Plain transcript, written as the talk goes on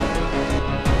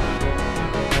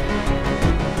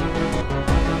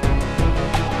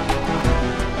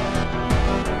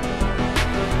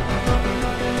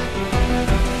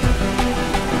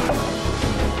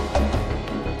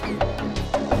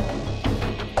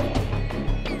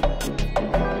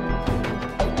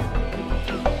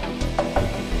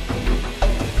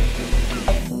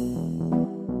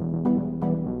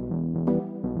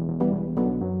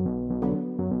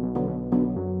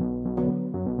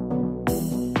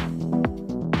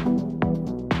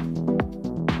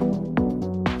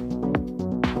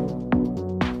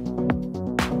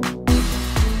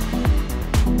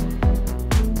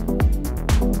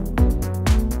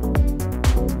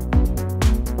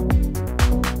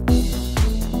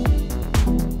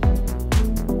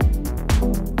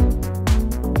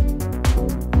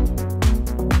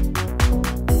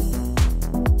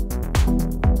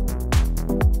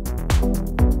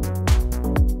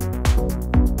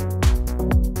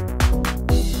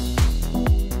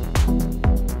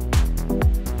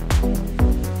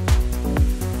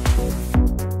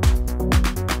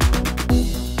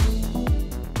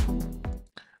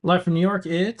Live from New York,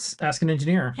 it's Ask an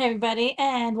Engineer. Hey everybody,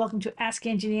 and welcome to Ask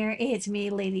Engineer. It's me,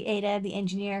 Lady Ada, the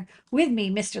engineer. With me,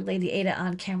 Mr. Lady Ada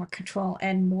on camera control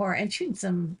and more, and shooting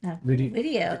some video.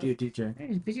 Video DJ.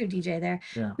 There's video DJ there.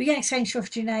 Yeah. We got an exciting show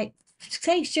for tonight.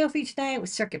 Exciting show for you tonight with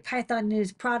Circuit Python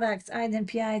news, products,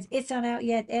 INPIs. It's not out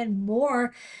yet, and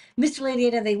more. Mr. Lady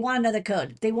Ada, they want to know the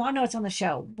code. They want to know what's on the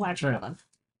show. Why don't you Right. tell them?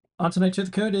 On tonight's show,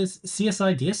 the code is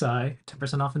CSI DSI,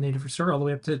 10% off a native restore all the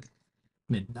way up to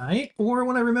midnight. Or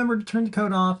when I remember to turn the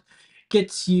code off,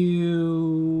 gets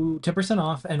you 10%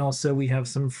 off. And also, we have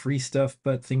some free stuff,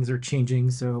 but things are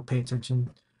changing, so pay attention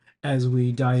as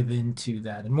we dive into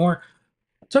that and more.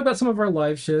 Talk about some of our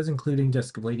live shows, including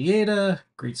Desk of Lady Ada,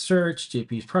 Great Search,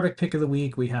 JP's Product Pick of the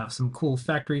Week. We have some cool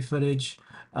factory footage,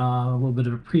 a little bit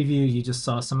of a preview. You just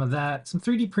saw some of that. Some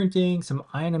 3D printing, some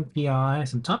INMPI,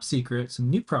 some top secrets, some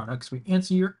new products. We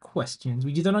answer your questions.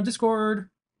 We do that on Discord.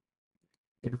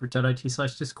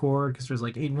 Adafruit.it/Discord, because there's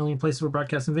like 8 million places we're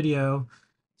broadcasting video.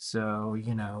 So,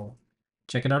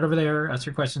 check it out over there. Ask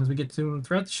your questions. We get to them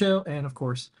throughout the show. And of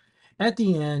course, at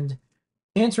the end,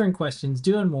 answering questions,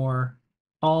 doing more,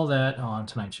 all that on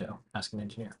tonight's show, Ask an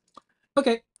Engineer.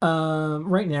 Okay,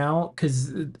 right now,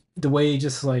 because the way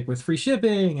just like with free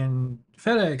shipping and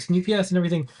FedEx and UPS and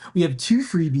everything, we have 2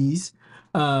 freebies.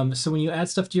 So when you add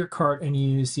stuff to your cart and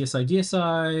you use CSI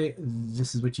DSI,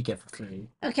 this is what you get for free.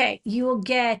 Okay, you will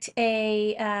get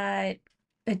a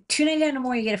 $2.99 or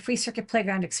more, you get a free Circuit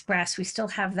Playground Express. We still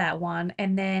have that one,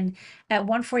 and then at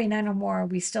 $149 or more,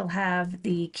 we still have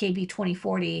the KB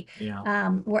 2040.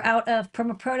 Yeah. We're out of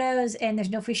Perma Protos, and there's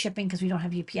no free shipping because we don't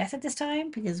have UPS at this time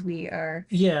because we are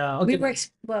Yeah. we Okay. were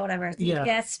well, whatever, the Yeah.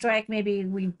 UPS strike. Maybe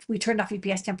we turned off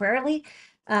UPS temporarily,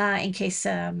 in case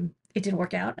it didn't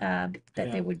work out, that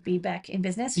Yeah. they would be back in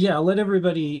business. Yeah. I'll let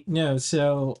everybody know.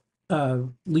 So,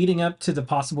 leading up to the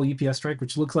possible UPS strike,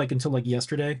 which looks like until like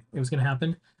yesterday it was going to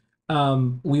happen,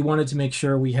 we wanted to make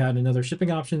sure we had another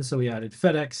shipping option, so we added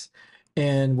FedEx,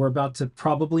 and we're about to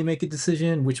probably make a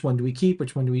decision: which one do we keep,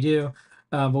 which one do we do?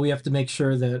 But we have to make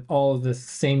sure that all of the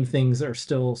same things are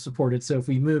still supported. So if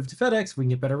we move to FedEx, we can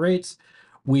get better rates.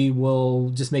 We will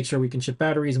just make sure we can ship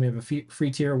batteries, and we have a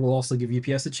free tier. We'll also give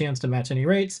UPS a chance to match any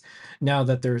rates. Now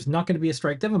that there's not going to be a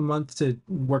strike, they have a month to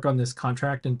work on this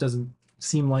contract, and it doesn't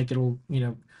seem like it'll,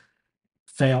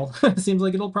 fail. It seems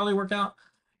like it'll probably work out.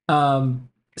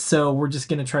 So we're just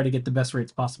going to try to get the best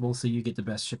rates possible, so you get the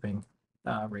best shipping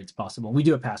rates possible. We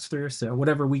do a pass through, so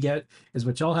whatever we get is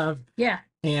what y'all have. Yeah.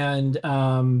 And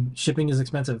shipping is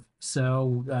expensive,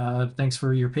 so thanks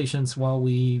for your patience while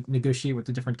we negotiate with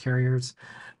the different carriers.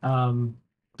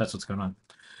 That's what's going on.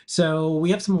 So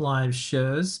we have some live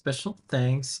shows. Special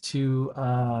thanks to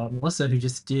Melissa, who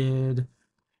just did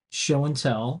show and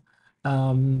tell.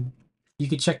 You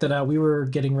could check that out. We were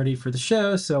getting ready for the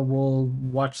show, so we'll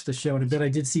watch the show in a bit. I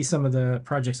did see some of the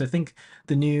projects. I think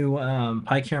the new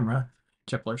Pi camera,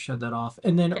 Jepler showed that off.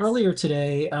 And then Yes. earlier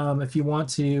today, if you want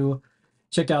to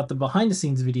check out the behind the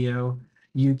scenes video,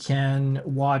 you can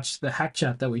watch the hack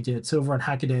chat that we did. So over on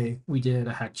Hackaday, we did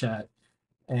a hack chat,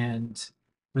 and it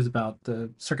was about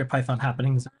the Circuit Python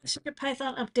happenings. Circuit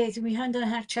Python updates, and we hadn't done a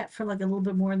hack chat for like a little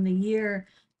bit more than a year.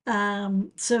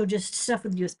 So just stuff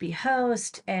with USB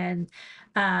host and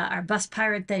our bus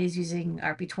pirate that is using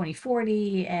RP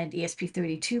 2040 and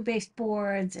ESP32 based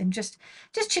boards, and just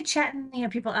chit chatting.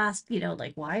 People ask,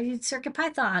 like, why did Circuit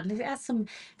Python? They ask some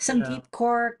Yeah. deep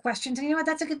core questions, and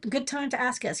that's a good time to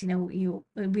ask us.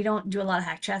 We don't do a lot of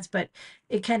hack chats, but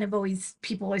it kind of always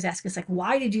people always ask us, like,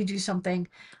 why did you do something?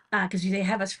 Because they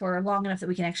have us for long enough that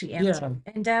we can actually answer.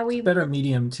 Yeah. And we Better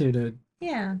medium too to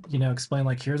yeah. explain,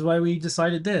 like, here's why we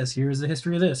decided this, here's the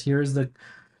history of this, here's the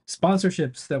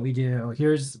sponsorships that we do,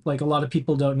 here's, like, a lot of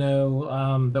people don't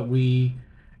know that we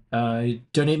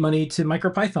donate money to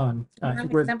MicroPython. I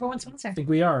think We're the number one sponsor. I think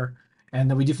we are, and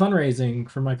then we do fundraising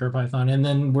for MicroPython, and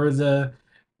then we're the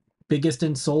biggest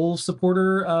and sole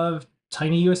supporter of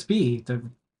Tiny USB. The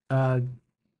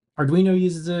Arduino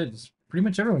uses it. Pretty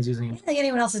much everyone's using I it. don't think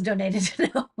anyone else has donated.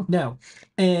 No. No.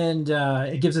 And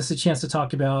it gives us a chance to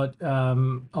talk about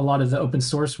a lot of the open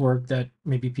source work that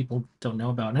maybe people don't know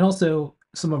about, and also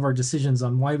some of our decisions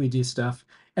on why we do stuff,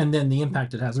 and then the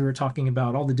impact it has. We were talking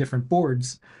about all the different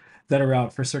boards that are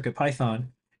out for CircuitPython,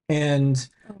 and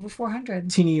Over 400.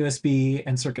 Teeny USB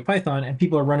and CircuitPython, and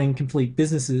people are running complete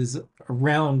businesses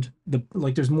around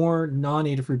there's more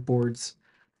non-Adafruit boards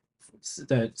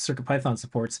that CircuitPython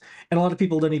supports, and a lot of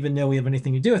people don't even know we have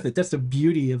anything to do with it. That's the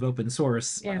beauty of open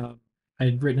source. Yeah. I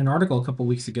had written an article a couple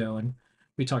weeks ago, and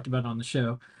we talked about it on the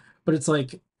show. But it's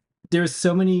like there's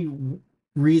so many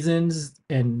reasons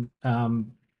and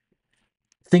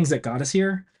things that got us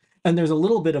here, and there's a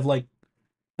little bit of like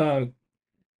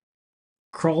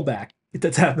crawlback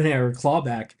that's happening, or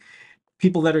clawback.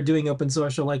 People that are doing open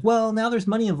source are like, well, now there's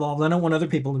money involved. I don't want other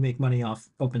people to make money off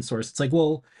open source. It's like,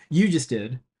 well, you just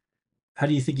did. How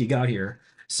do you think you got here?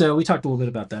 So we talked a little bit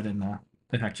about that in the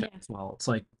hack chat Yeah. as well. It's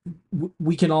like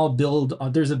we can all build.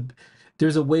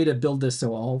 There's a way to build this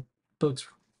so all boats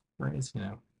rise. You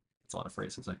know, it's a lot of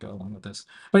phrases that go along with this.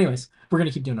 But anyways, we're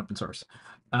gonna keep doing open source.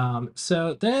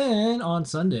 So then on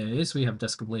Sundays we have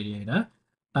Desk of Lady Ada.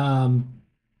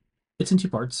 It's in two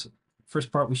parts.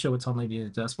 First part we show what's on Lady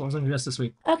Ada's desk. What was on your desk this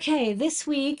week? Okay, this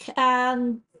week,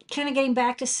 kind of getting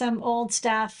back to some old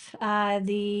stuff.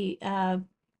 You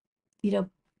know,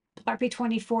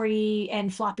 RP2040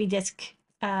 and floppy disk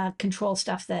control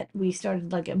stuff that we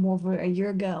started like more over a year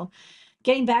ago.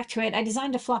 Getting back to it, I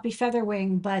designed a floppy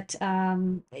featherwing, but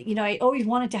I always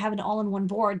wanted to have an all-in-one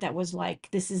board that was like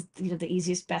this is the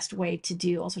easiest, best way to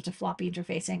do all sorts of floppy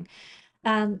interfacing.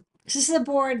 So this is a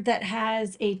board that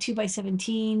has a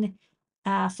 2x17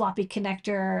 floppy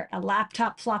connector, a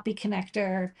laptop floppy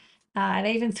connector, and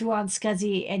I even threw on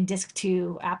SCSI and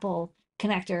Disk2 Apple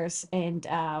connectors and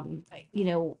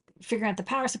figuring out the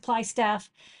power supply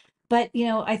stuff. But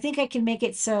I think I can make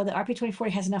it so the RP2040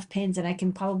 has enough pins, and I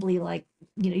can probably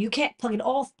you can't plug in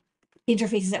all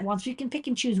interfaces at once. You can pick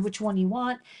and choose which one you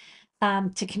want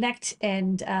to connect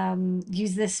and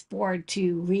use this board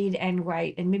to read and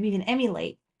write and maybe even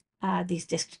emulate these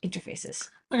disk interfaces.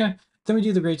 Okay. Then we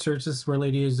do the great search. This is where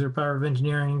Lady is their power of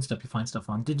engineering stuff. You find stuff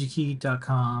on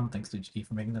digikey.com. Thanks, DigiKey,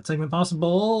 for making that segment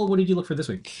possible. What did you look for this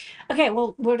week? Okay,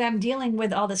 well, when I'm dealing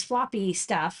with all this floppy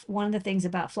stuff, one of the things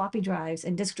about floppy drives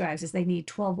and disk drives is they need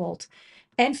 12-volt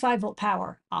and 5-volt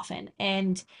power often.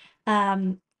 And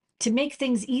to make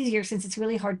things easier, since it's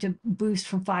really hard to boost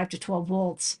from 5 to 12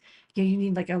 volts, you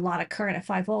need like a lot of current at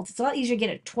 5 volts. It's a lot easier to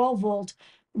get a 12-volt,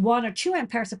 1 or 2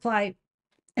 amp power supply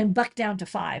and buck down to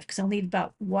 5 because I'll need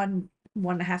about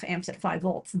 1.5 amps at 5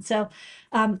 volts. And so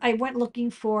I went looking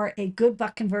for a good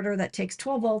buck converter that takes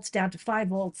 12 volts down to 5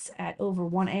 volts at over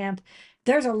 1 amp.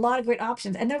 There's a lot of great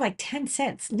options, and they're like 10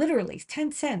 cents, literally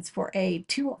 10 cents for a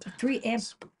 3 amp.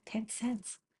 10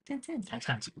 cents. 10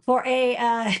 cents for a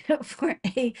for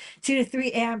a 2 to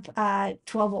 3 amp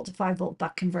 12 volt to 5 volt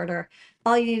buck converter.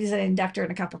 All you need is an inductor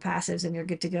and a couple passives, and you're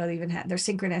good to go. They even have they're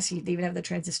synchronous. They even have the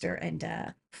transistor and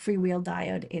freewheel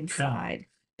diode inside.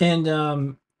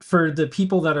 And for the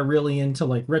people that are really into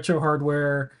like retro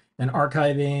hardware and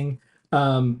archiving,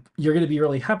 you're going to be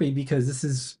really happy because this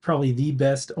is probably the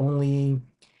best only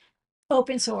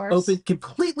Open source.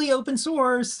 completely open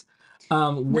source.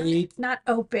 Not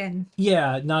open.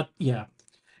 Yeah, not yeah.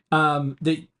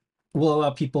 That will allow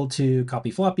people to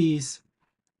copy floppies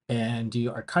and do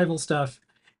archival stuff,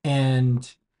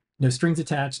 and no strings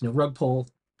attached, no rug pull.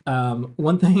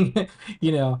 One thing,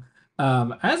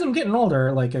 as I'm getting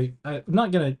older, like I'm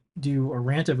not gonna do a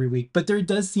rant every week, but there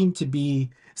does seem to be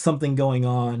something going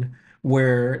on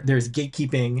where there's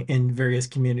gatekeeping in various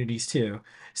communities too.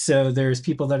 So there's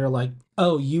people that are like,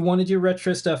 oh, you want to do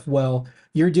retro stuff? Well,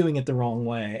 you're doing it the wrong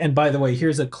way. And by the way,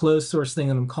 here's a closed source thing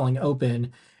that I'm calling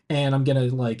open, and I'm gonna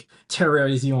like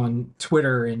terrorize you on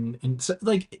Twitter and so,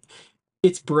 like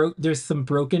it's broke. There's some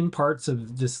broken parts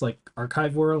of this like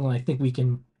archive world, and I think we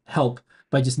can help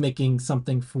by just making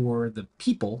something for the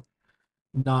people,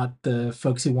 not the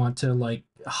folks who want to like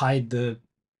hide the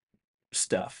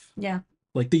stuff. Yeah.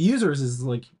 Like the users is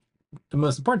like the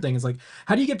most important thing is like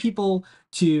how do you get people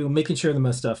to making sure the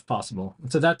most stuff possible?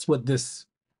 And so that's what this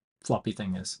floppy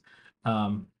thing is.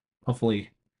 Hopefully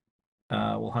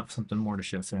we'll have something more to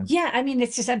show soon. Yeah, I mean,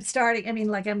 it's just I'm starting. I mean,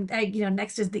 like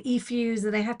next is the eFuse,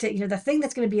 and I have to, the thing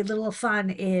that's going to be a little fun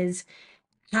is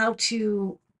how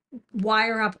to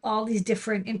wire up all these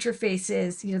different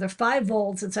interfaces. They're 5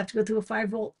 volts, and so I have to go through a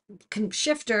 5-volt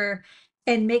shifter,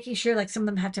 and making sure like some of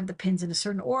them have to have the pins in a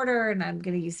certain order, and I'm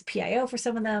going to use the PIO for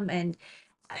some of them, and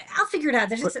I'll figure it out.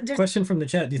 There's Question from the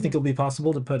chat: do you think it'll be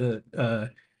possible to put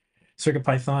a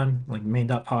CircuitPython like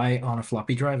main.py on a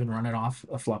floppy drive and run it off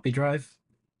a floppy drive?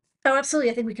 Oh,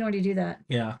 absolutely. I think we can already do that.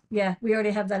 Yeah. Yeah, we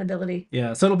already have that ability.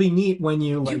 Yeah. So it'll be neat when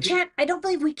you like. You can't. I don't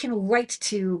believe we can write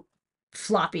to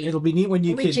floppy. It'll be neat when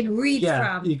you can read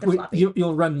from the floppy.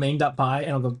 You'll run main.py and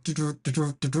it'll go.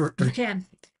 You can.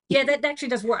 Yeah, that actually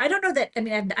does work. I don't know that. I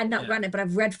mean, I've not run it, but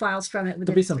I've read files from it.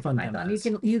 There'll be some fun Python.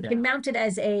 You can mount it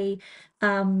as a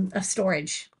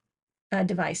storage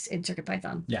device in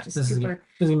CircuitPython. Yeah, this is gonna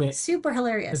be super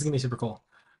hilarious. This is gonna be super cool.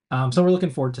 So we're looking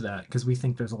forward to that because we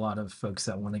think there's a lot of folks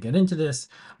that want to get into this,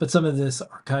 but some of this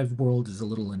archive world is a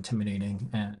little intimidating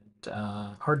and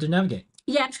hard to navigate.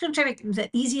 Yeah, I'm just going to try to make the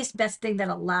easiest, best thing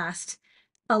that'll last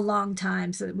a long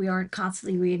time so that we aren't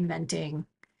constantly reinventing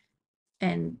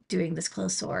and doing this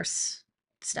closed source.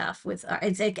 stuff with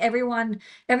it's like everyone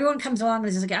comes along and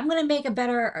is just like, I'm gonna make a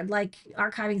better like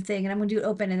archiving thing and I'm gonna do it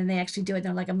open, and then they actually do it and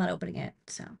they're like, I'm not opening it.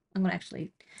 So I'm gonna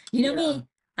actually, you know Yeah. me,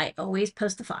 I always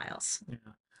post the files. Yeah.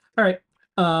 All right.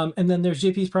 And then there's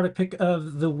JP's product pick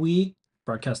of the week,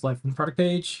 broadcast live from the product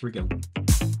page. Here we go.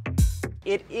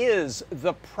 It is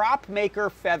the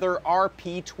PropMaker Feather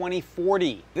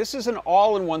RP2040. This is an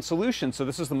all-in-one solution. So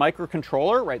this is the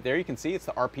microcontroller right there. You can see it's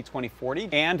the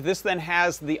RP2040. And this then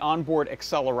has the onboard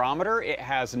accelerometer. It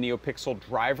has a NeoPixel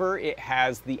driver. It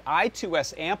has the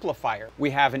I2S amplifier. We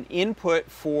have an input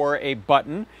for a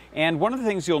button. And one of the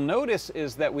things you'll notice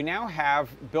is that we now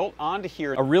have built onto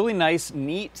here a really nice,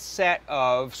 neat set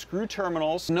of screw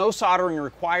terminals. No soldering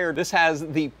required. This has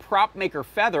the PropMaker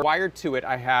Feather. Wired to it,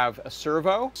 I have a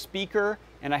servo, speaker,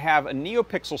 and I have a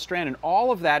NeoPixel strand, and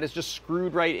all of that is just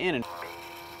screwed right in. And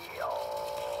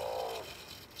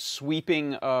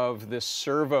sweeping of this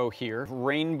servo here,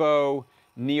 rainbow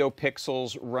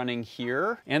NeoPixels running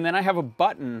here, and then I have a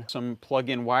button, some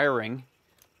plug-in wiring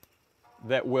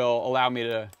that will allow me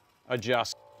to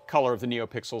adjust color of the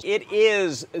NeoPixels. It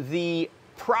is the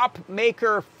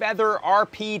PropMaker Feather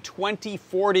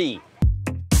RP2040.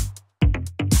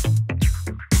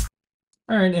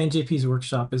 All right, and JP's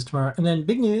workshop is tomorrow. And then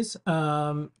big news,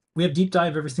 we have deep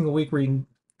dive every single week where you can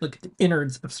look at the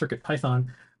innards of CircuitPython.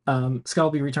 Scott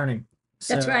will be returning.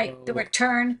 That's right, the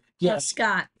return yeah, of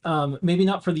Scott. Maybe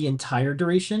not for the entire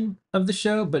duration of the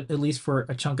show, but at least for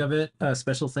a chunk of it.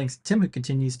 Special thanks to Tim, who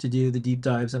continues to do the deep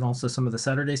dives and also some of the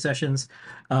Saturday sessions.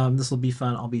 This will be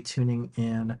fun. I'll be tuning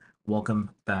in.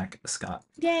 Welcome back, Scott.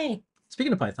 Yay.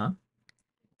 Speaking of Python,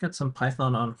 got some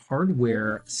Python on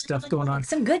hardware stuff going on.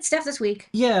 Some good stuff this week.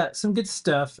 Yeah, some good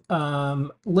stuff.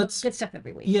 Let's good stuff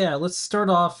every week. Yeah, let's start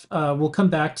off. We'll come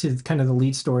back to kind of the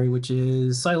lead story, which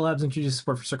is Scilabs introduced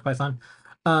support for CircuitPython.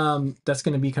 That's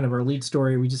going to be kind of our lead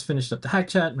story. We just finished up the hack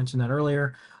chat, mentioned that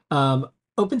earlier.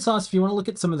 OpenSauce, if you want to look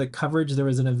at some of the coverage, there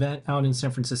was an event out in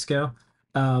San Francisco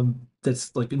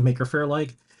that's like Maker Faire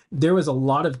like. There was a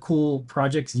lot of cool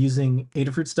projects using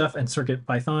Adafruit stuff and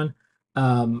CircuitPython.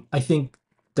 I think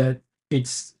that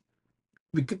there's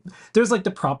like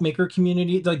the prop maker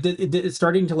community, like it's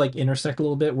starting to like intersect a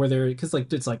little bit where there, because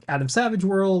like it's like Adam Savage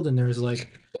world, and there's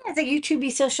like it's like YouTube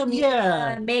social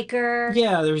media maker.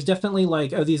 Yeah, there's definitely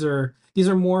like, oh, these are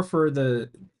more for the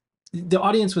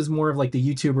audience was more of like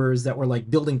the YouTubers that were like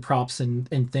building props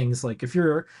and things. Like if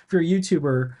you're a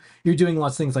YouTuber, you're doing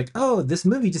lots of things like, oh, this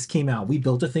movie just came out, we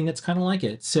built a thing that's kind of like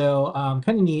it. So kind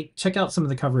of neat. Check out some of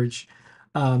the coverage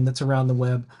that's around the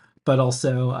web, but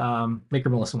also Maker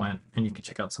Melissa went, and you can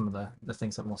check out some of the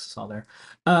things that Melissa saw there.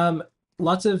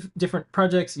 Lots of different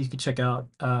projects. You can check out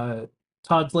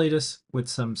Todd's latest with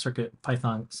some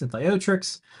CircuitPython synth.io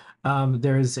tricks.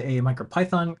 There's a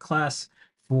MicroPython class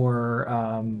for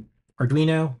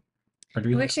Arduino.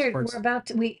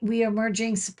 We are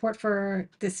merging support for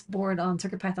this board on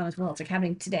CircuitPython as well. It's like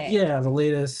happening today. Yeah,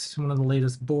 one of the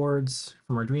latest boards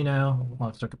from Arduino, a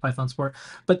lot of CircuitPython support.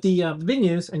 But the big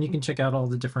news, and you can check out all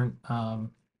the different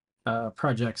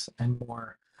projects and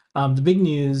more. The big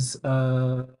news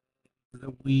of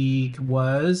the week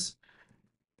was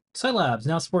Scilabs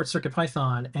now supports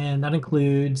CircuitPython, and that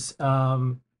includes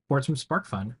boards from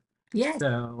SparkFun. Yes.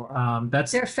 So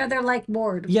that's their feather-like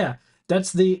board. Yeah.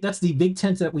 That's the big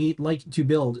tent that we like to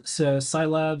build. So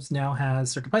Scilabs now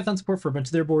has CircuitPython support for a bunch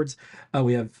of their boards.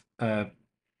 We have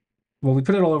we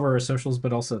put it all over our socials,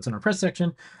 but also it's in our press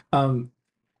section. We'll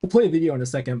play a video in a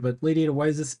second, but Lady Ada, why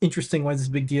is this interesting? Why is this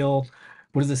a big deal?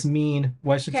 What does this mean?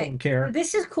 Why should someone care?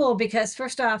 This is cool because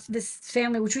first off, this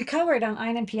family, which we covered on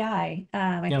INMPI,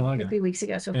 I think 3 weeks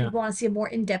ago. So if people want to see a more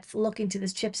in-depth look into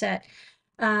this chipset,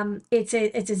 it's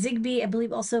a Zigbee, I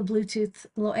believe also Bluetooth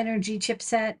low energy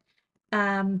chipset.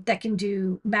 That can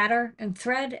do Matter and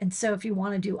Thread. And so if you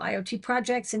want to do IoT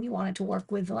projects and you want it to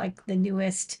work with like the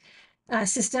newest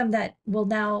system that will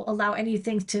now allow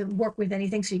anything to work with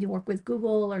anything. So you can work with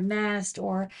Google or Nest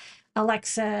or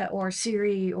Alexa or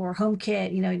Siri or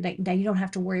HomeKit, now you don't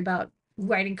have to worry about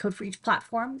writing code for each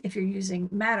platform if you're using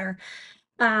Matter.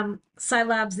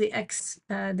 Scilabs, the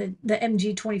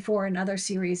MG24 and other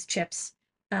series chips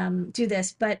do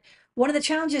this. But one of the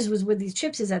challenges was with these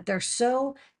chips is that they're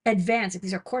so advanced. Like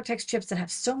these are Cortex chips that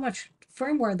have so much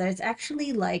firmware that it's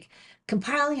actually like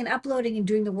compiling and uploading and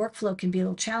doing the workflow can be a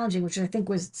little challenging, which I think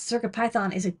was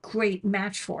CircuitPython is a great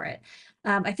match for it.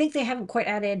 I think they haven't quite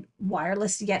added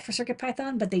wireless yet for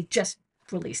CircuitPython, but they just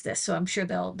released this, so I'm sure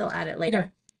they'll add it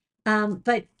later.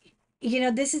 But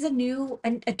this is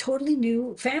a totally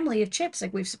new family of chips.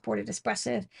 Like we've supported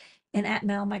Espressif and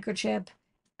Atmel microchip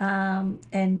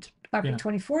and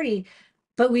RP2040.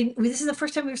 but this is the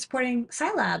first time we were supporting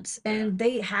Scilabs, and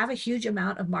they have a huge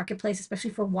amount of marketplace,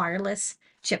 especially for wireless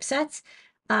chipsets.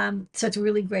 So it's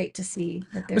really great to see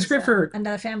that It's there's great for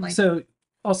another family. So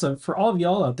also for all of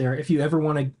y'all out there, if you ever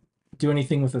want to do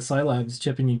anything with a Scilabs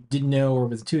chip and you didn't know or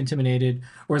was too intimidated,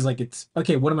 or is like it's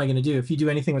okay, what am I going to do? If you do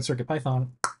anything with CircuitPython,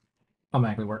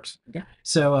 automatically works. Yeah.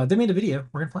 So they made a video.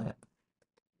 We're gonna play it.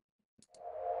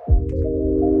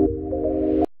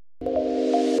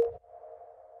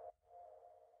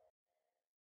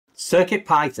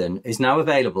 CircuitPython is now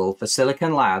available for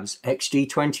Silicon Labs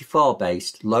XG24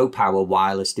 based low power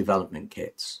wireless development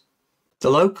kits. The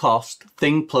low cost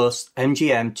Thing Plus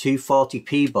MGM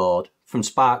 240p board from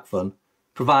SparkFun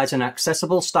provides an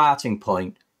accessible starting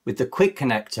point, with the quick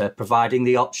connector providing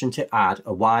the option to add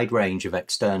a wide range of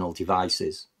external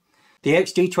devices. The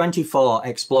XG24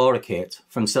 Explorer kit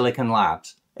from Silicon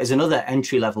Labs is another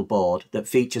entry-level board that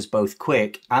features both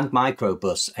quick and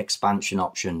microbus expansion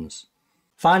options.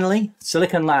 Finally,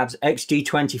 Silicon Labs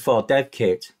XG24 Dev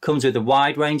Kit comes with a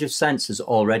wide range of sensors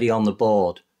already on the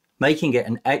board, making it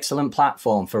an excellent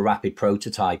platform for rapid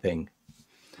prototyping.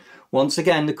 Once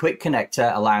again, the quick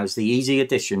connector allows the easy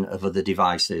addition of other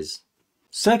devices.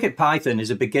 CircuitPython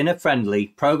is a beginner-friendly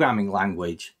programming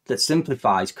language that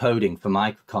simplifies coding for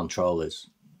microcontrollers.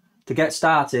 To get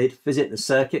started, visit the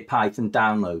CircuitPython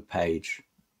download page.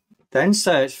 Then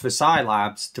search for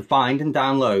Scilabs to find and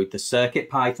download the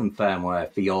CircuitPython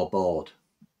firmware for your board.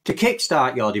 To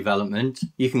kickstart your development,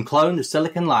 you can clone the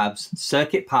Silicon Labs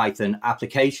CircuitPython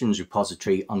applications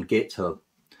repository on GitHub,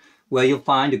 where you'll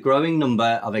find a growing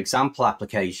number of example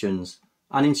applications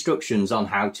and instructions on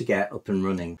how to get up and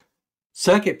running.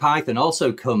 CircuitPython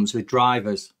also comes with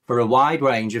drivers for a wide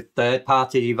range of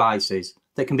third-party devices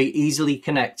that can be easily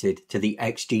connected to the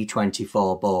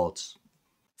XG24 boards.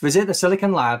 Visit the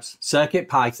Silicon Labs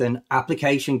CircuitPython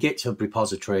application GitHub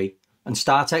repository and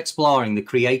start exploring the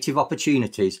creative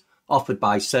opportunities offered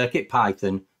by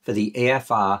CircuitPython for the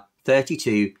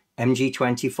EFR32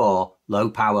 MG24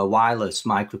 low-power wireless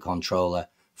microcontroller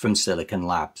from Silicon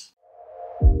Labs.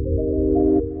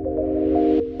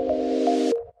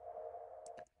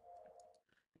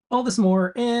 All this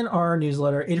more in our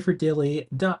newsletter,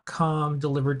 adafruitdaily.com,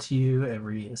 delivered to you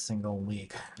every single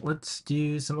week. Let's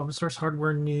do some open source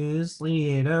hardware news.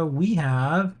 Lady Ada, we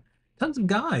have tons of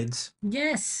guides.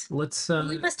 Yes. Let's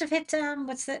We must have hit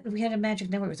what's that? We had a magic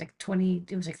number. It was like 20.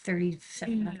 It was like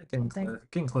 37.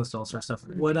 getting close to all sorts of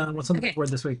stuff. What's on the board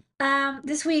this week?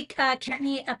 This week,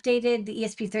 Kenny updated the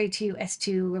ESP32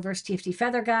 S2 reverse TFT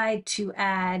feather guide to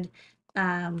add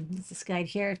this guide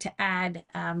here to add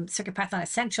CircuitPython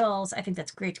essentials. I think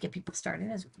that's great to get people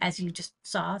started. As you just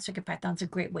saw, CircuitPython's a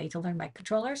great way to learn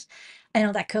microcontrollers. I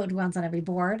know that code runs on every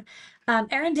board.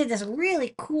 Erin did this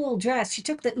really cool dress. She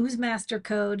took the Oozemaster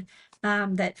code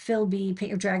that Phil B. Paint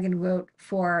Your Dragon wrote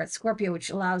for Scorpio, which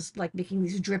allows like making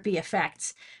these drippy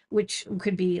effects, which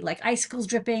could be like icicles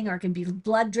dripping or it can be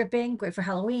blood dripping, great for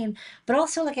Halloween, but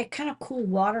also like a kind of cool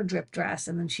water drip dress.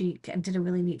 And then she did a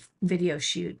really neat video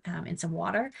shoot in some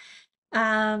water.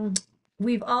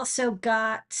 We've also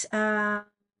got the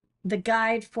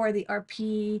guide for the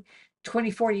RP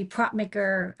 2040 prop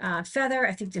maker feather.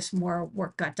 I think just more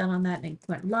work got done on that and it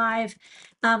went live.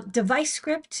 Device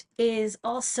script is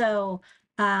also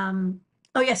oh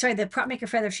yeah, sorry, the prop maker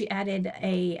feather, she added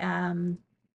a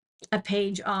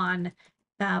page on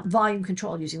volume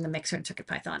control using the mixer in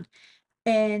CircuitPython.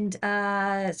 And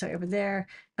sorry, over there,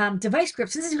 device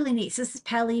scripts. This is really neat. So this is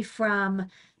Pelly from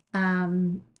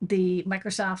the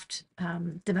Microsoft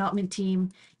development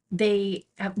team. They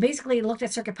basically looked at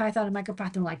CircuitPython and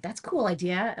MicroPython like, that's a cool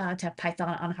idea to have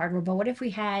Python on hardware, but what if we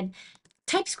had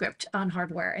TypeScript on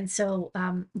hardware? And so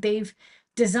they've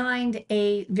designed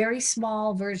a very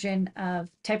small version of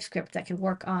TypeScript that can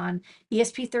work on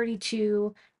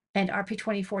ESP32 and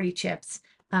RP2040 chips.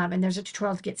 And there's a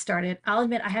tutorial to get started. I'll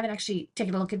admit I haven't actually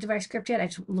taken a look at device script yet. I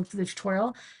just looked through the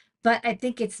tutorial, but I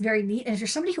think it's very neat. And if you're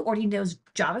somebody who already knows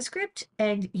JavaScript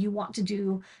and you want to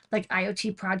do like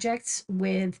IoT projects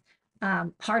with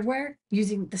hardware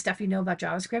using the stuff you know about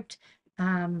JavaScript,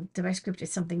 device script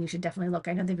is something you should definitely look.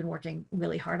 I know they've been working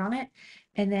really hard on it.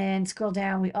 And then scroll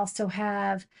down, we also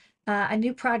have a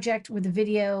new project with a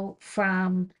video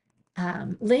from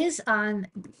Liz on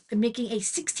making a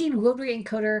 16 rotary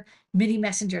encoder MIDI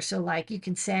messenger. So like you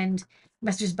can send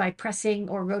messages by pressing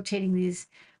or rotating these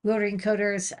rotary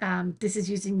encoders. This is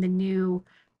using the new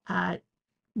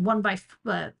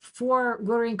 1x4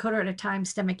 rotary encoder at a time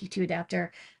STEM IQ2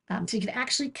 adapter. So you can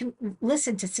actually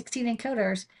listen to 16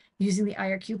 encoders using the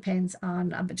IRQ pins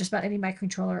on just about any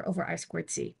microcontroller over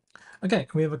I2C. Okay,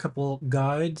 we have a couple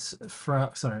guides from,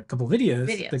 sorry, a couple videos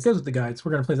that Videos. goes with the guides.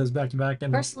 We're gonna play those back to back,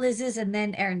 and First Liz's and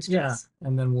then Aaron's yeah, dress.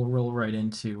 and then we'll roll right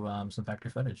into some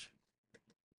factory footage.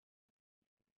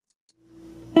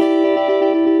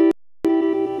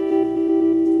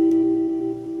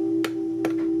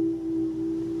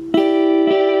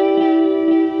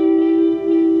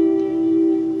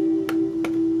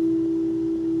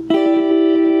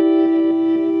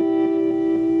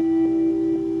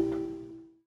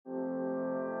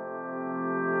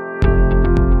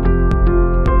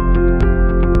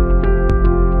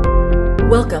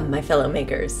 Welcome, my fellow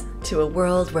makers, to a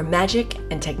world where magic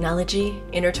and technology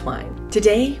intertwine.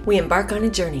 Today, we embark on a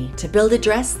journey to build a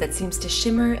dress that seems to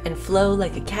shimmer and flow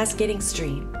like a cascading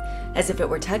stream, as if it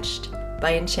were touched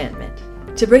by enchantment.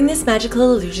 To bring this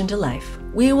magical illusion to life,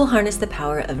 we will harness the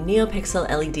power of NeoPixel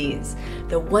LEDs,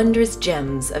 the wondrous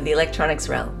gems of the electronics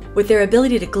realm. With their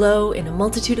ability to glow in a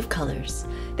multitude of colors,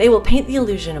 they will paint the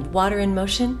illusion of water in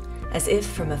motion as if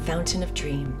from a fountain of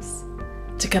dreams.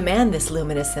 To command this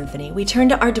luminous symphony, we turn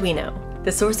to Arduino,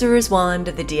 the sorcerer's wand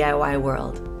of the DIY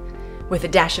world. With a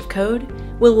dash of code,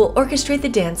 we will orchestrate the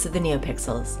dance of the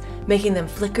NeoPixels, making them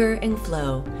flicker and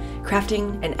flow,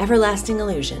 crafting an everlasting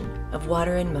illusion of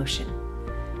water in motion.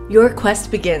 Your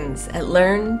quest begins at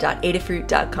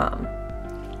learn.adafruit.com.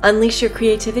 Unleash your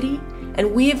creativity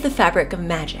and weave the fabric of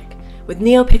magic with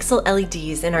NeoPixel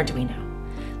LEDs and Arduino.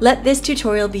 Let this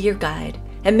tutorial be your guide,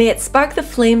 and may it spark the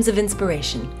flames of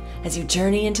inspiration as you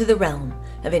journey into the realm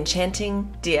of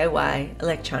enchanting DIY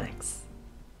electronics.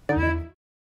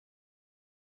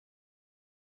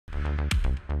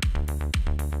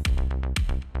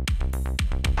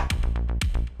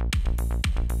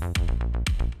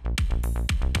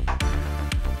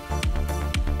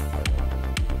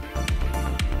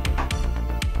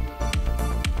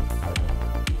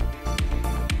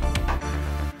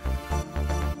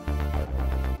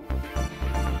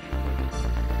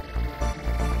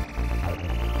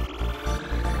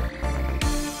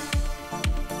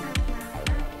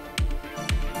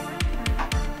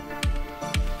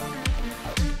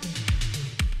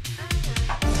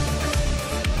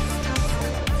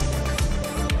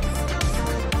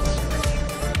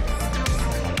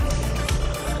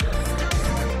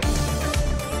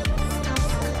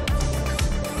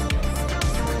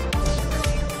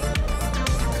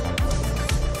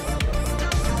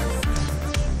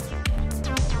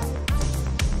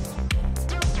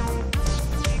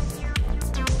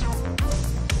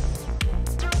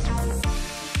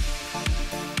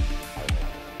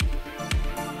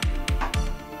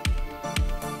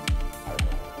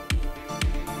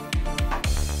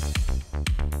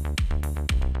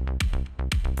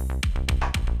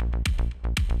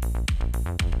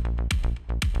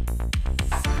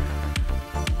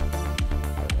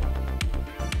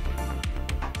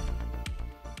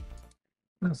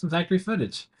 Now, some factory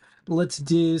footage. Let's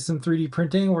do some 3D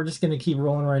printing. We're just going to keep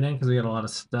rolling right in because we got a lot of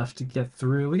stuff to get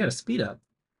through. We got to speed up.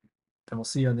 And we'll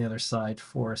see you on the other side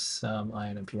for some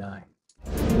INPI.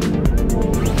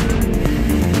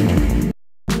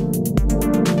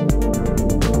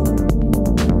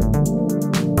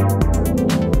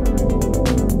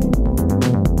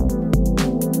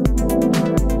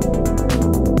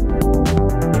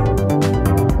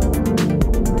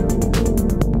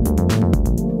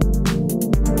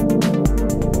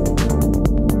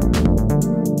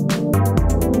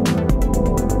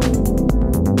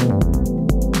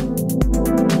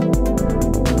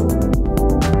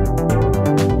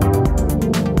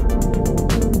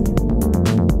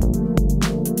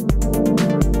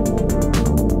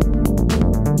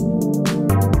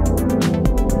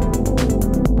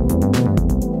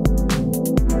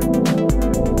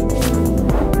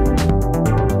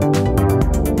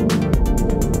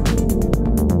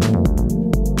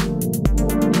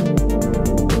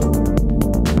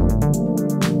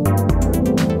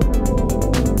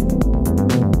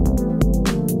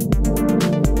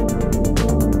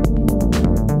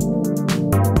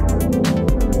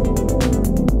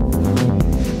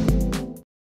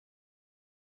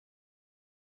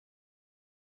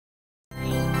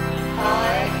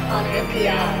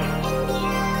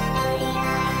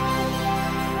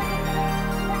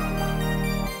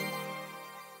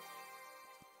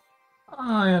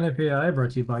 INPI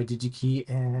brought to you by DigiKey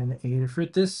and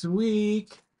Adafruit this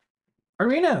week.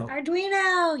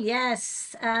 Arduino,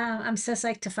 yes. I'm so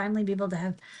psyched to finally be able to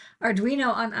have Arduino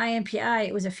on INPI.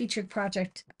 It was a featured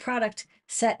product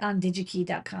set on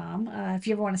digikey.com. If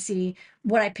you ever want to see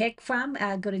what I pick from,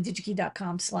 go to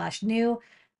digikey.com/new.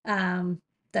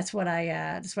 that's what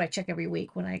I check every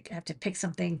week when I have to pick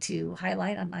something to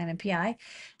highlight on INMPI.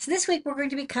 So this week we're going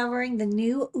to be covering the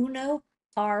new Uno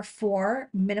R4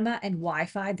 Minima and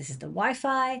Wi-Fi. This is the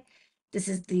Wi-Fi. This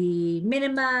is the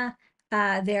Minima.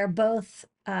 They're both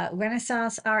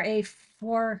Renaissance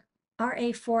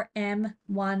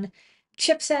RA4M1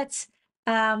 chipsets.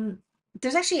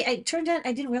 There's actually, it turned out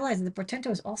I didn't realize that the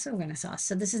Portento is also Renaissance.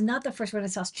 So this is not the first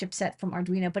Renaissance chipset from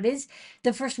Arduino, but is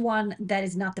the first one that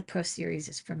is not the Pro Series,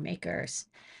 is from Makers.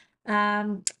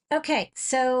 Okay,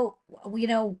 so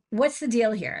what's the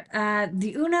deal here?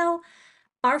 The Uno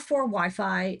R4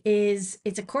 Wi-Fi it's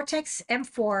a Cortex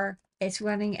M4. It's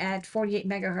running at 48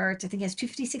 megahertz. I think it has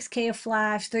 256K of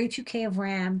flash, 32K of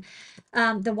RAM.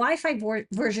 The Wi-Fi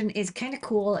version is kind of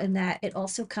cool in that it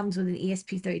also comes with an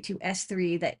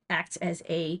ESP32S3 that acts as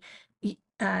a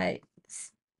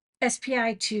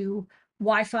SPI to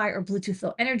Wi-Fi or Bluetooth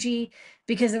Low Energy,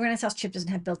 because the Renaissance chip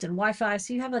doesn't have built-in Wi-Fi.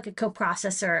 So you have like a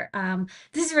coprocessor.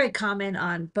 This is very common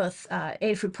on both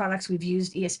Adafruit products. We've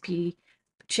used ESP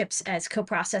chips as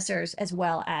coprocessors, as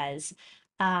well as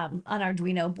on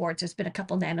Arduino boards. There's been a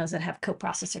couple Nanos that have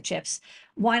coprocessor chips.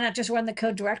 Why not just run the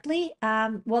code directly?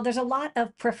 Well, there's a lot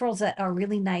of peripherals that are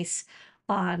really nice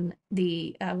on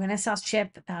the Renaissance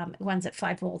chip. It runs at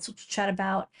 5 volts, which we'll chat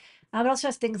about. It also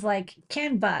has things like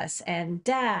CAN bus and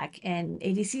DAC and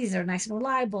ADCs that are nice and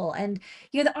reliable. And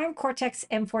the ARM Cortex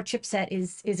M4 chipset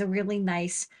is a really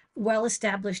nice,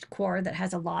 well-established core that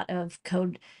has a lot of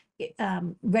code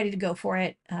ready to go for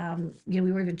it. We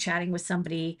were even chatting with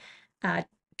somebody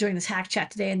during this hack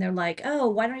chat today, and they're like, "Oh,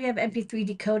 why don't you have MP3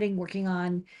 decoding working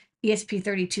on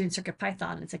ESP32 and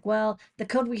CircuitPython?" And it's like, well, the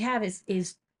code we have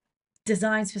is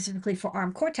designed specifically for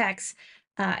ARM Cortex,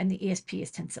 and the ESP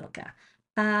is Tensilica.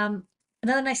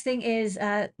 Another nice thing is,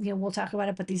 we'll talk about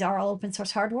it, but these are all open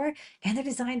source hardware, and they're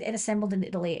designed and assembled in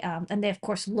Italy, and they of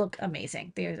course look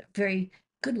amazing. They're very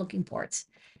good looking boards.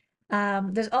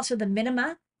 There's also the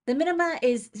Minima. The Minima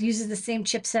uses the same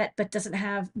chipset, but doesn't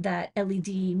have that LED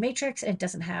matrix, and it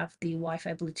doesn't have the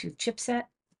Wi-Fi Bluetooth chipset.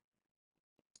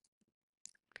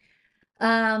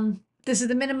 This is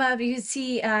the Minima. You can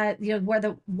see, where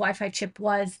the Wi-Fi chip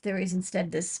was, there is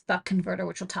instead this buck converter,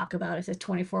 which we'll talk about. It's a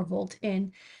 24 volt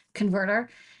in converter.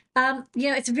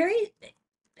 It's a very,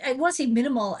 I want to say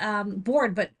minimal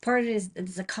board, but part of it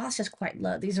is the cost is quite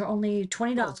low. These are only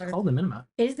 $20. It's called the Minima.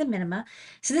 It is the Minima.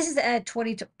 So this is a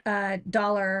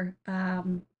 $20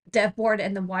 dev board,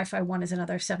 and the Wi-Fi one is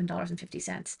another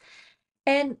 $7.50.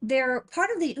 And they're part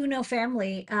of the Uno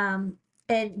family. And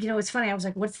it's funny, I was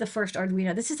like, what's the first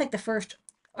Arduino? This is like the first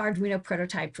Arduino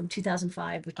prototype from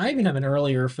 2005. Which I even have an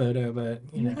earlier photo, but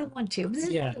you have one too. This is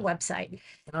the website. In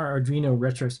our Arduino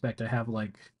retrospect, I have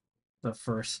like the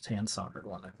first hand soldered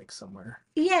one, I think, somewhere.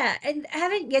 Yeah, and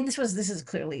this is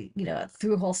clearly, a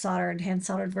through-hole soldered, hand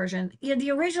soldered version.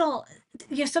 The original,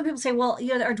 some people say, well, the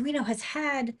Arduino has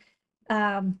had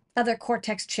other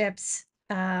Cortex chips,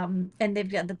 and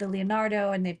they've got the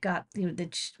Leonardo, and they've got,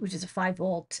 which is a 5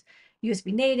 volt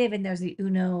USB native, and there's the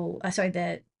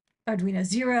the Arduino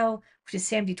Zero, which is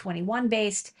SAMD21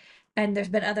 based, and there's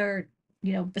been other,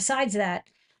 besides that.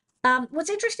 What's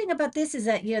interesting about this is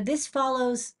that, this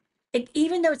follows,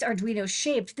 even though it's Arduino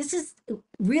shaped, this is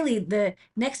really the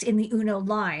next in the Uno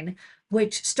line,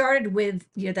 which started with,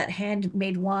 that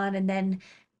handmade one, and then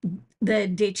the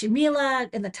Dacia Mila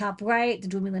in the top right, the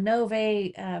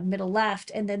 2009 middle left,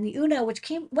 and then the Uno, which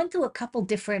went through a couple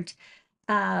different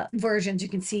versions. You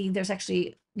can see there's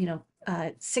actually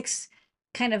 6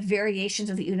 kind of variations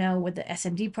of the Uno with the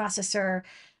SMD processor,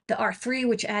 the R3,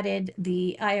 which added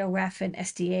the IO-Ref and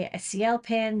SDA SCL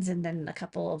pins, and then a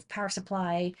couple of power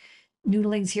supply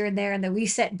noodlings here and there, and the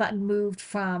reset button moved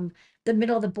from the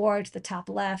middle of the board to the top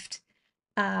left.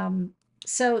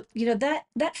 So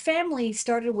that family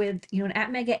started with an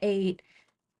Atmega 8,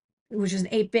 which is an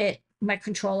 8-bit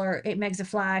microcontroller, 8 megs of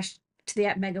flash, to the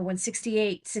Atmega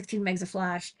 168, 16 megs of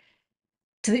flash,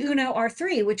 to the Uno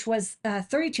R3, which was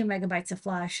 32 megabytes of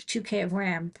flash, 2K of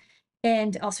RAM,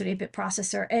 and also an 8-bit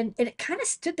processor. And it kind of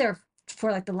stood there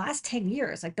for like the last 10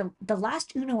 years. Like the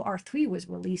last Uno R3 was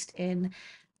released in,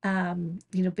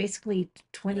 basically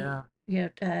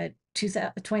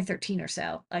 2013 or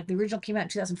so. Like the original came out in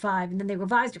 2005, and then they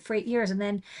revised it for 8 years, and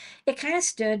then it kind of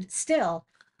stood still.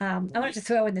 I wanted to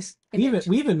throw in this image.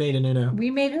 We even made an Uno.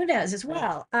 We made Unos as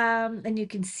well. And you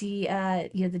can see,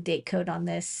 the date code on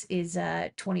this is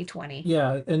 2020.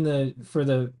 Yeah, and for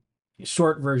the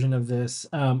short version of this,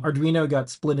 Arduino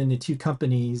got split into 2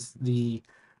 companies. The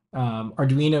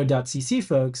Arduino.cc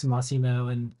folks, Massimo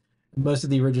and most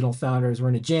of the original founders, were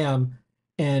in a jam,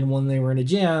 And when they were in a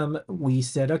jam, we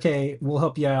said, okay, we'll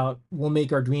help you out. We'll make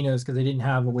Arduinos, because they didn't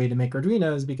have a way to make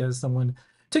Arduinos because someone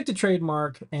took the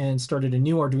trademark and started a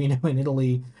new Arduino in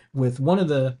Italy with one of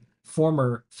the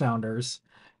former founders.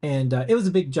 And it was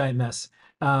a big giant mess.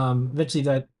 Eventually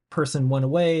that person went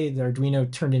away. The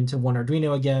Arduino turned into one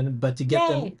Arduino again, but to get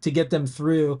Yay. them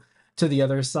through to the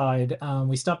other side,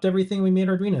 we stopped everything. We made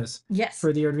Arduinos Yes.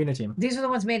 for the Arduino team. These are the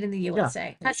ones made in the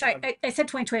USA. That's right. I said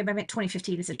 2020, but I meant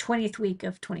 2015. It's the 20th week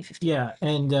of 2015. Yeah,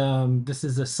 and this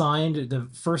is assigned the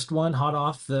first one hot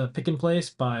off the pick and place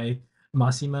by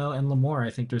Massimo and Lamore. I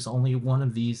think there's only one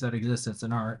of these that exists. It's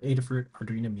in our Adafruit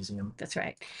Arduino Museum. That's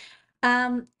right.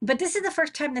 But this is the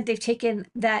first time that they've taken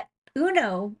that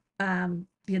Uno,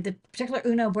 the particular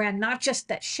Uno brand, not just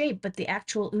that shape, but the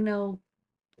actual Uno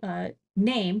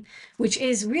name, which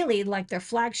is really like their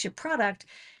flagship product.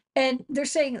 And they're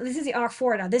saying this is the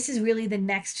R4 now. This is really the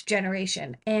next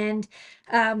generation. And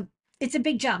it's a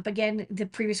big jump. Again, the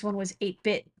previous one was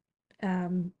 8-bit,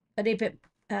 an 8-bit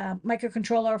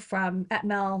microcontroller from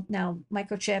Atmel, now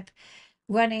Microchip,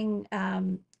 running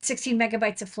 16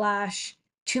 megabytes of flash,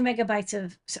 2 megabytes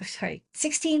of,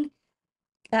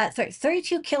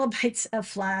 32 kilobytes of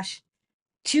flash,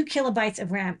 2 kilobytes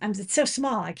of RAM. It's so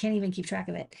small, I can't even keep track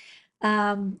of it.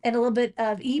 And a little bit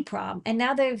of EEPROM. And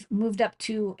now they've moved up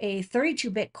to a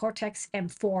 32-bit Cortex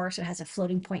M4, so it has a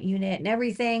floating point unit and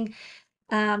everything.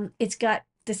 It's got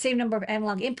the same number of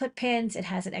analog input pins. It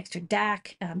has an extra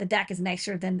DAC. The DAC is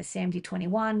nicer than the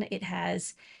SAMD21. It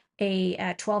has a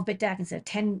 12-bit DAC instead of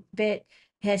 10-bit.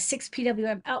 It has 6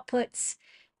 PWM outputs.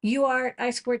 UART,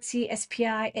 I2C,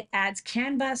 SPI. It adds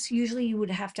CAN bus. Usually you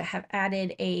would have to have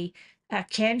added a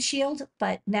CAN shield,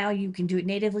 but now you can do it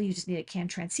natively. You just need a CAN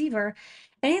transceiver.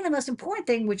 And I think the most important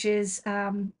thing, which is,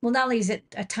 well, not only is it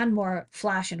a ton more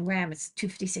flash and RAM, it's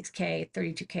 256K,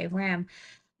 32K of RAM,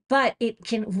 but it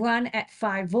can run at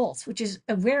 5 volts, which is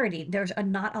a rarity. There's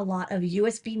not a lot of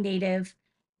USB native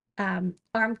ARM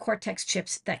Cortex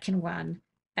chips that can run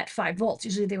at 5 volts.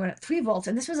 Usually they run at 3 volts.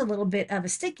 And this was a little bit of a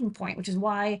sticking point, which is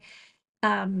why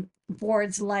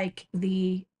boards like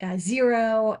the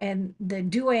Zero and the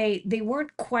Due, they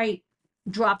weren't quite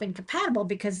drop-in compatible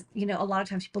because, a lot of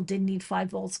times people did need 5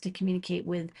 volts to communicate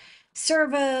with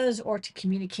servos or to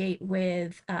communicate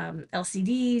with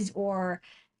LCDs or,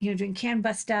 doing CAN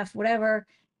bus stuff, whatever,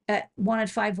 wanted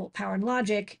 5-volt power and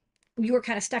logic. You were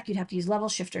kind of stuck. You'd have to use level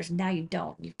shifters. Now you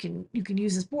don't. You can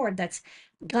use this board that's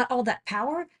got all that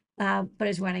power, but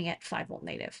is running at 5-volt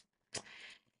native.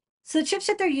 So the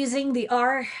chipset they're using, the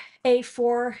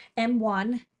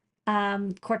RA4M1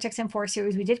 Cortex M4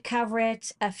 series, we did cover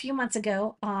it a few months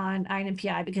ago on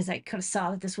INMPI because I kind of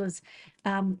saw that this was,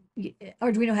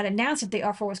 Arduino had announced that the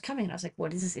R4 was coming. And I was like,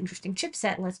 what is this interesting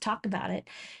chipset? Let's talk about it.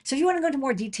 So if you want to go into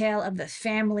more detail of the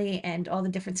family and all the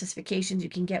different specifications you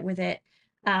can get with it,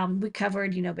 we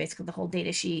covered, basically the whole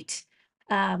data sheet.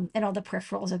 And all the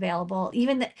peripherals available.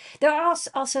 Even there are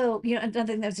also, another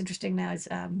thing that's interesting now is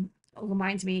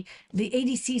reminds me, the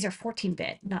ADCs are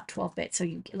 14-bit, not 12-bit. So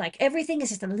you everything is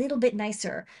just a little bit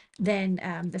nicer than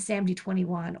the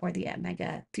SAMD21 or the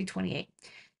Atmega 328.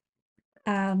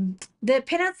 The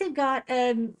pinouts they've got,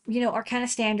 are kind of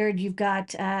standard. You've got,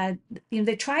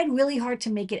 they tried really hard to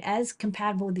make it as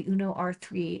compatible with the Uno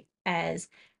R3 as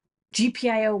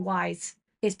GPIO-wise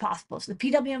is possible. So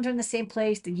the PWMs are in the same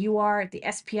place, the UART, the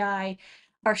SPI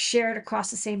are shared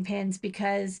across the same pins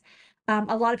because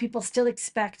a lot of people still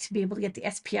expect to be able to get the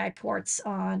SPI ports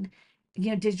on,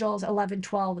 digitals 11,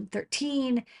 12, and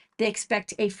 13. They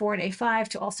expect A4 and A5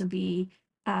 to also be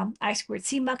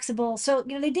I2C muxable. So,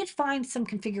 they did find some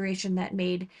configuration that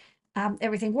made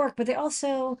everything work, but they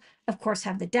also, of course,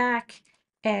 have the DAC,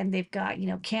 and they've got,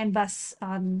 CAN bus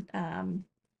on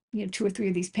 2 or 3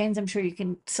 of these pins. I'm sure you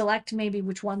can select maybe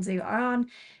which ones they are on.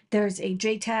 There's a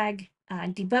JTAG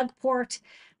debug port,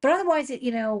 but otherwise,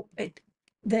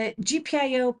 the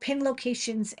GPIO pin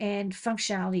locations and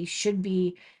functionality should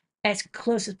be as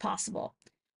close as possible.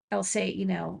 I'll say,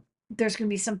 there's going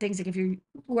to be some things like if you're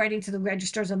writing to the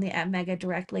registers on the Atmega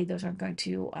directly, those aren't going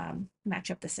to match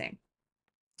up the same.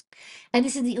 And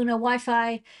this is the Uno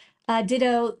Wi-Fi.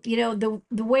 Ditto,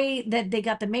 the way that they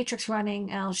got the matrix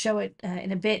running, I'll show it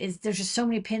in a bit, is there's just so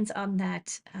many pins on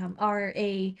that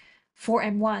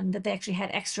RA4M1 that they actually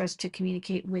had extras to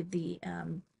communicate with the,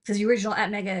 because the original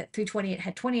Atmega 328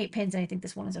 had 28 pins, and I think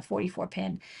this one is a 44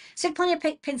 pin. So had plenty of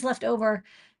pins left over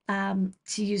to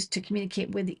use to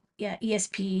communicate with the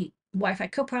ESP Wi-Fi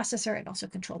coprocessor and also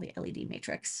control the LED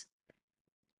matrix.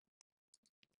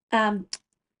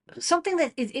 Something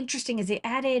that is interesting is they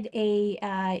added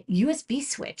a USB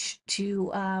switch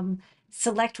to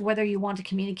select whether you want to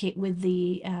communicate with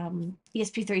the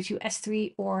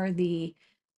ESP32S3 or the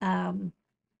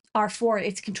R4.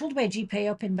 It's controlled by a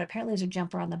GPIO pin, but apparently there's a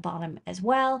jumper on the bottom as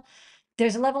well.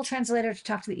 There's a level translator to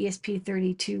talk to the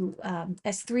ESP32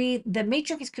 S3. The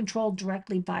matrix is controlled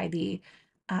directly by the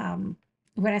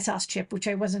Renesas chip, which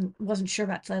I wasn't sure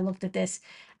about till I looked at this.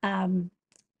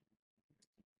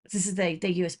 This is the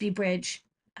USB bridge.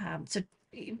 So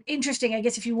interesting. I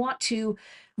guess if you want to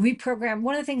reprogram,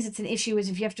 one of the things that's an issue is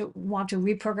if you want to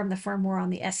reprogram the firmware on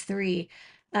the S3.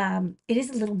 It is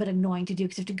a little bit annoying to do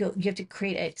because you have to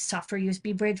create a software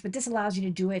USB bridge, but this allows you to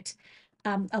do it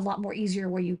a lot more easier,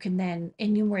 where you can then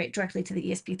enumerate directly to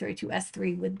the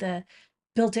ESP32S3 with the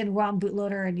built-in ROM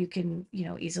bootloader, and you can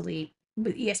easily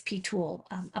with ESP tool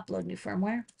upload new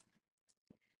firmware.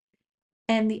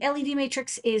 And the LED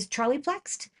matrix is Charlie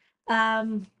plexed.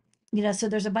 So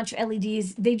there's a bunch of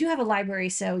LEDs. They do have a library,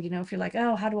 so if you're like,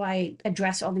 oh, how do I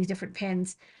address all these different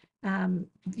pins?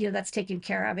 That's taken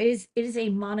care of. It is a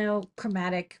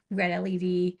monochromatic red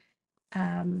LED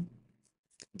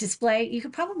display. You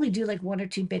could probably do like 1 or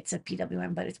 2 bits of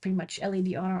PWM, but it's pretty much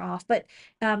LED on or off. But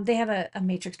they have a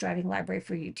matrix driving library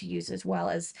for you to use, as well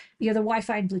as the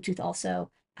Wi-Fi and Bluetooth also.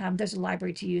 There's a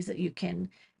library to use that you can.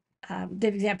 The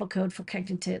example code for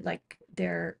connecting to like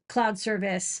their cloud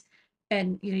service,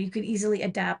 and you could easily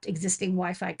adapt existing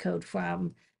Wi-Fi code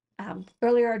from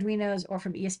earlier Arduinos or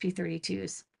from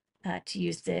ESP32s to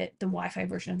use the Wi-Fi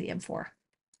version of the M4.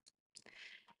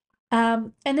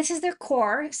 And this is their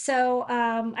core. So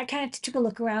I kind of took a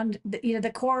look around.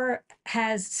 The core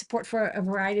has support for a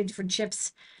variety of different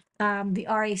chips. The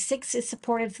RA6 is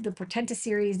supported through the Portenta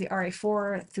series, the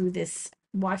RA4 through this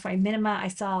Wi-Fi Minima. I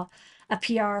saw a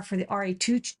PR for the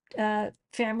RA2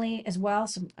 family as well.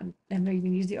 So I'm not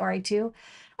even use the RA2.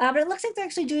 But it looks like they're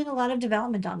actually doing a lot of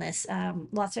development on this.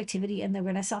 Lots of activity in the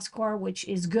Renesas core, which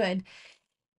is good.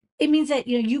 It means that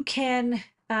you can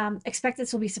expect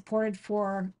this will be supported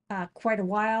for quite a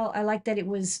while. I like that it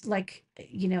was like a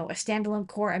standalone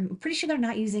core. I'm pretty sure they're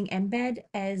not using mbed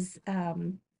as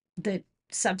the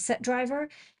subset driver,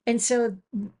 and so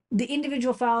the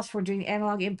individual files for doing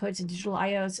analog inputs and digital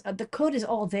IOs, the code is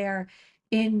all there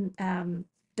in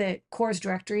the cores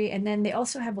directory, and then they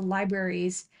also have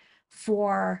libraries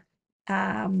for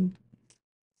all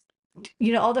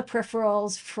the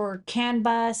peripherals for CAN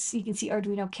bus. You can see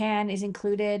Arduino CAN is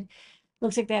included.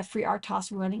 Looks like they have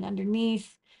FreeRTOS running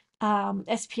underneath,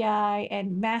 SPI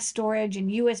and mass storage and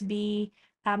USB.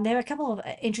 They have a couple of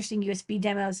interesting USB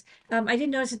demos. I did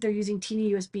notice that they're using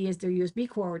Tina USB as their USB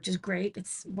core, which is great.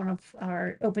 It's one of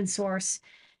our open source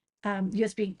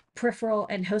USB peripheral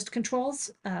and host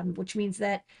controls, which means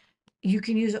that you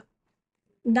can use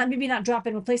maybe not drop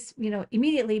in replace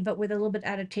immediately, but with a little bit of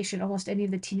adaptation, almost any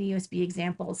of the Tina USB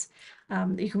examples.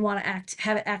 You can want to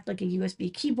have it act like a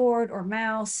USB keyboard or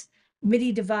mouse,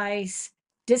 MIDI device,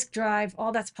 disk drive.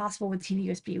 All that's possible with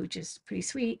Tina USB, which is pretty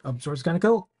sweet. Open source kind of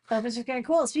cool. Open source kind of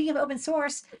cool. Speaking of open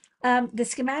source, the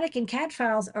schematic and CAD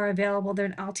files are available. They're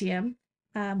in Altium,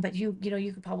 but you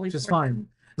could probably Just fine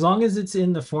as long as it's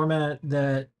in the format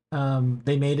that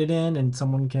they made it in, and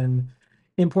someone can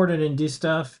import it and do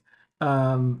stuff.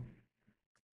 Other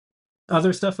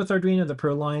stuff with Arduino, the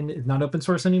Pro line is not open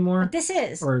source anymore. But this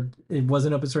is, or it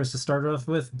wasn't open source to start off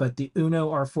with, but the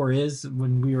Uno R4 is.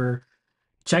 When we were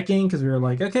checking, because we were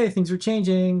like, okay, things are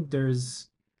changing, there's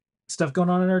stuff going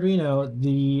on in Arduino,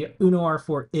 the Uno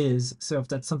R4 is. So if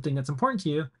that's something that's important to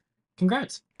you,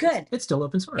 congrats. good. It's still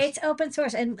open source. It's open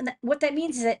source, and what that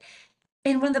means is that.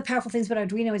 And one of the powerful things about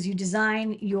Arduino is you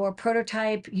design your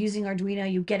prototype using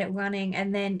Arduino, you get it running,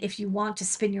 and then if you want to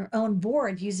spin your own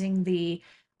board using the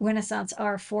Renesas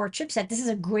R4 chipset, this is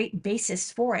a great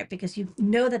basis for it, because you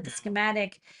know that the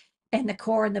schematic and the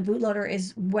core and the bootloader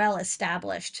is well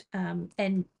established.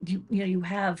 And you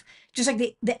have, just like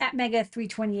the Atmega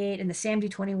 328 and the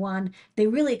SAMD 21, they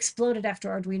really exploded after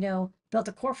Arduino built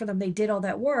a core for them. They did all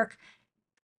that work.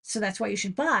 So that's why you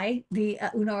should buy the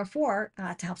Uno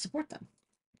R4 to help support them.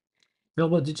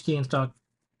 Available at DigiKey in stock.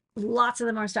 Lots of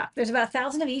them are in stock. There's about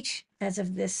 1,000 of each as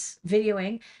of this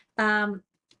videoing.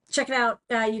 Check it out.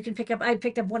 You can pick up, I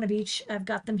picked up one of each. I've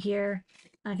got them here.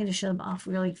 I can just show them off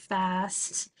really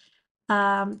fast.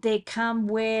 They come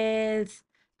with,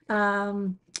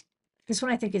 this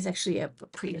one I think is actually a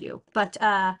preview, but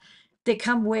they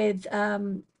come with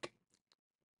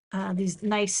these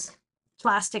nice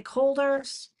plastic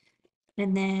holders.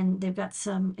 And then they've got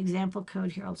some example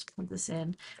code here. I'll just plug this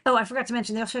in. Oh, I forgot to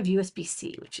mention, they also have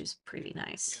USB-C, which is pretty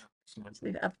nice. So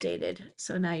they've updated.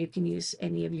 So now you can use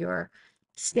any of your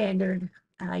standard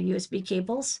USB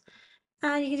cables. You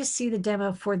can just see the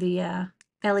demo for the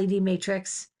LED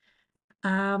matrix.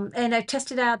 And I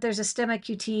tested out, there's a STEMMA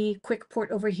QT quick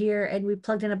port over here, and we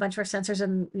plugged in a bunch of our sensors,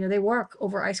 and they work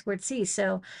over I2C.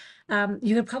 So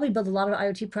you could probably build a lot of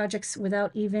IoT projects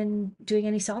without even doing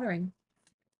any soldering.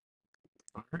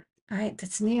 All right. All right,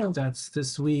 that's new. That's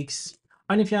this week's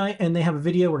INFI, and they have a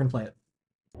video. We're gonna play it.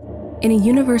 In a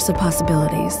universe of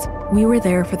possibilities, we were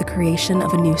there for the creation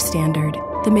of a new standard.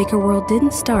 The maker world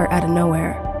didn't start out of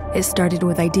nowhere. It started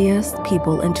with ideas,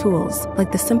 people, and tools,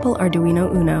 like the simple Arduino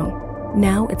Uno.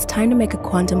 Now it's time to make a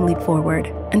quantum leap forward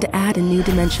and to add a new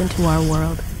dimension to our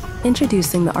world.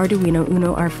 Introducing the Arduino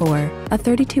Uno R4, a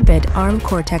 32-bit ARM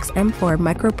Cortex-M4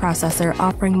 microprocessor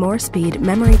offering more speed,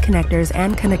 memory connectors,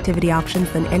 and connectivity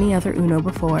options than any other Uno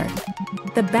before.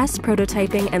 The best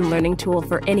prototyping and learning tool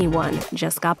for anyone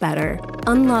just got better,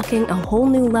 unlocking a whole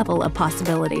new level of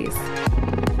possibilities.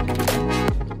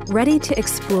 Ready to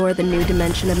explore the new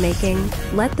dimension of making?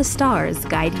 Let the stars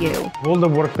guide you. All the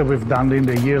work that we've done in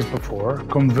the years before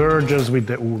converges with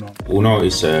the Uno. Uno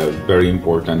is a very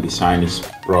important design. It's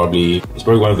probably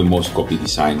one of the most copied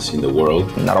designs in the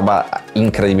world. Una roba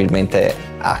incredibilmente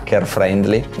hacker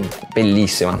friendly,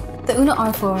 bellissima. The Uno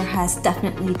R4 has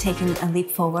definitely taken a leap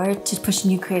forward to push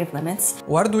new creative limits.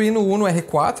 O Arduino Uno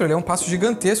R4 ele é um passo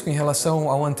gigantesco em relação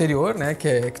ao anterior, né,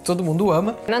 que todo mundo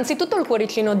ama. Innanzitutto il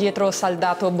cuoricino dietro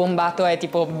saldato bombato è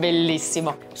tipo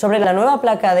bellissimo. Sobre la nueva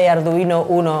placa de Arduino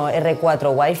Uno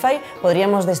R4 Wi-Fi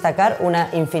podríamos destacar una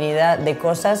infinidad de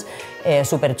cosas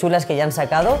super chulas que ya han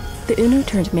sacado. The Uno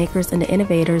turned makers into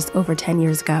innovators over 10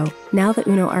 years ago. Now the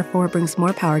Uno R4 brings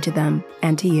more power to them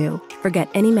and to you. Forget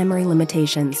any memory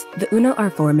limitations. The Uno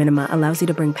R4 Minima allows you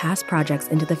to bring past projects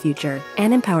into the future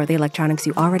and empower the electronics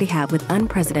you already have with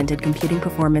unprecedented computing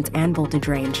performance and voltage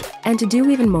range. And to do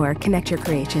even more, connect your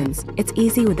creations. It's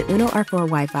easy with the Uno R4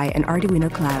 Wi-Fi and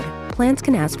Arduino Cloud. Plants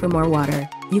can ask for more water.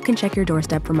 You can check your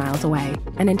doorstep from miles away,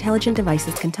 and intelligent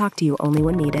devices can talk to you only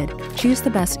when needed. Choose the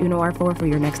best Uno R4 for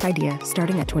your next idea,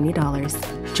 starting at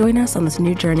 $20. Join us on this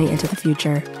new journey into the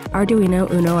future.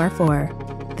 Arduino Uno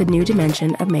R4, the new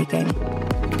dimension of making.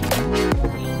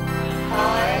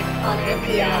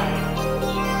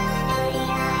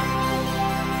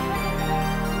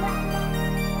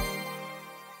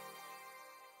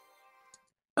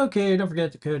 Okay, don't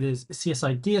forget the code is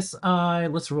CSI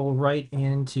DSI. Let's roll right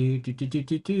into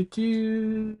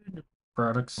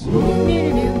products.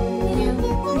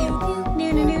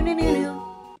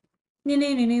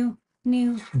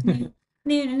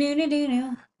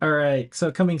 All right,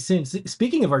 so coming soon.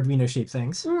 Speaking of Arduino shaped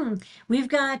things, we've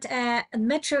got a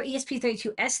Metro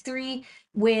ESP32S3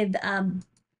 with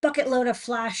bucket load of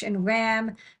flash and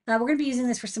RAM. We're going to be using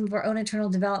this for some of our own internal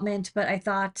development, but I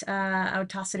thought I would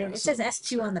toss it in. It says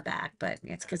S2 on the back, but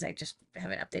it's because I just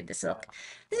haven't updated the Silk.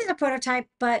 This is a prototype,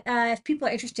 but if people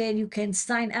are interested, you can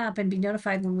sign up and be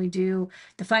notified when we do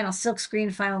the final Silk screen,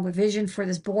 final revision for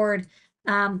this board.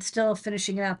 Still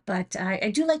finishing it up, but I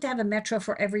do like to have a Metro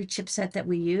for every chipset that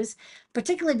we use,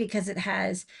 particularly because it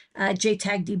has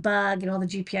JTAG debug and all the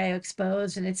GPIO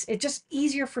exposed, and it's just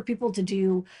easier for people to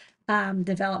do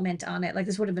development on it. Like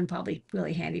this would have been probably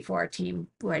really handy for our team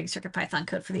writing CircuitPython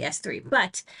code for the S3,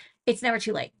 but it's never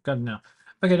too late. Got to know.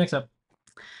 Okay, next up.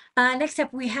 Next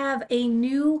up, we have a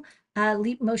new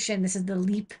Leap Motion. This is the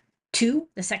Leap 2,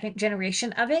 the second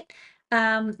generation of it.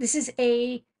 This is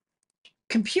a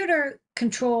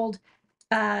computer-controlled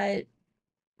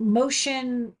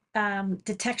motion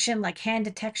detection, like hand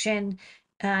detection,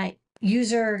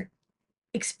 user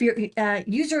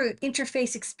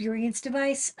interface experience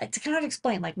device. It's kind of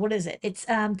explain, like, what is it? It's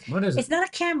what is it? It's not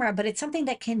a camera, but it's something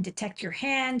that can detect your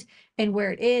hand and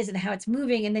where it is and how it's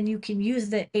moving, and then you can use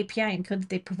the API and code that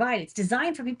they provide. It's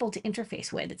designed for people to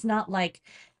interface with. It's not like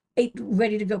a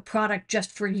ready to go product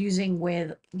just for using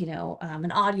with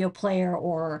an audio player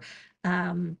or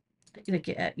a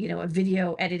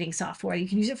video editing software. You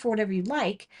can use it for whatever you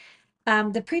like.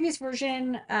 The previous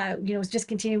version, was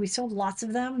discontinued. We sold lots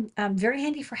of them. Very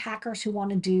handy for hackers who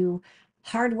want to do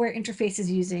hardware interfaces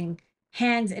using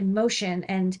hands and motion.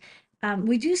 And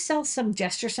we do sell some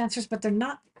gesture sensors, but they're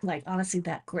not honestly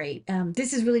that great.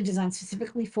 This is really designed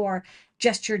specifically for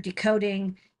gesture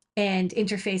decoding and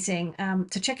interfacing.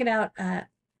 So check it out.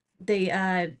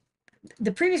 The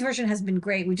previous version has been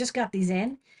great. We just got these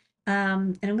in.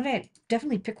 And I'm gonna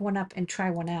definitely pick one up and try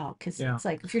one out because it's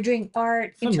like if you're doing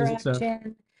art,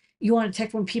 interaction, you want to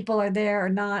detect when people are there or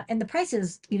not. And the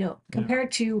prices,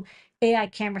 compared to AI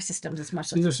camera systems, is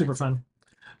much less. These are super fun.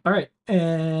 All right,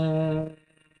 and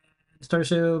Star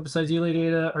Show. Besides Relay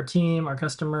Data, our team, our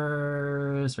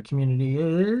customers, our community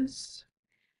is.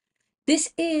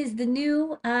 This is the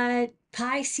new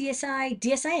Pi CSI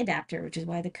DSI adapter, which is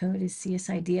why the code is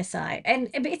CSI DSI. And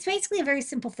it's basically a very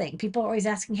simple thing. People are always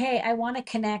asking, hey, I want to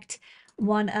connect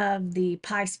one of the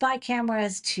Pi Spy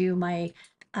cameras to my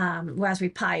Raspberry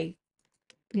Pi,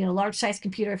 large size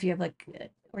computer. If you have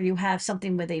or you have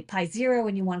something with a Pi Zero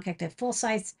and you want to connect a full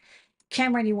size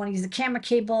camera and you want to use the camera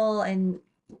cable, and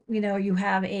you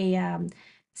have a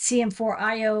CM4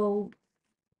 IO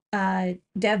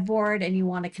dev board and you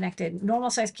want to connect a normal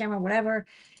size camera, whatever.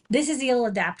 This is the little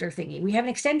adapter thingy. We have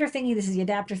an extender thingy. This is the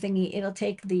adapter thingy. It'll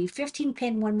take the 15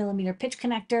 pin 1mm pitch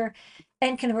connector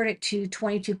and convert it to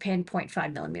 22 pin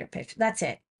 0.5mm pitch. That's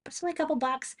it. It's only a couple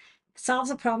bucks.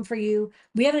 Solves a problem for you.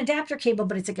 We have an adapter cable,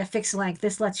 but it's like a fixed length.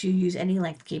 This lets you use any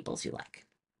length cables you like.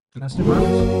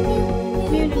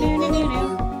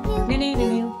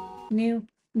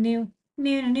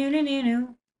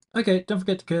 Okay, don't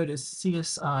forget the code is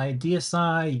CSI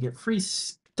DSI. You get free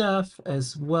stuff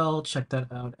as well. Check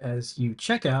that out as you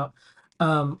check out.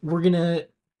 We're gonna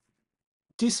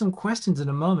do some questions in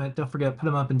a moment. Don't forget, put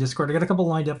them up in Discord. I got a couple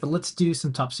lined up, but let's do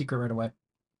some top secret right away.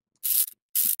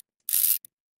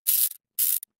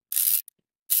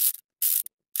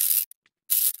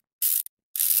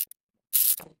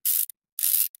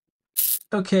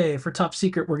 Okay, for top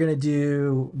secret, we're gonna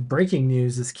do breaking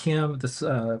news. This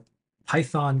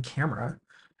Python camera,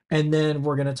 and then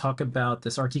we're gonna talk about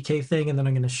this RTK thing, and then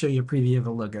I'm gonna show you a preview of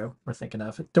a logo we're thinking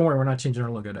of. Don't worry, we're not changing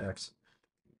our logo to X.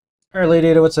 All right, Lady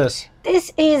Ada, what's this?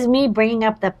 This is me bringing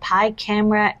up the Pi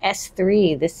Camera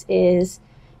S3. This is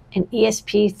an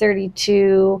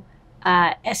ESP32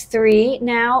 S3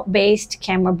 now based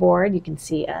camera board. You can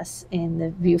see us in the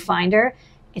viewfinder.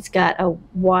 It's got a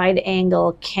wide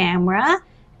angle camera,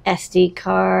 SD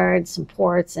card, some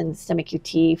ports, and STEMMA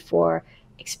QT for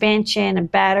expansion and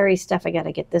battery stuff. I got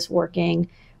to get this working.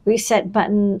 Reset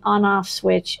button, on off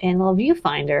switch, and a little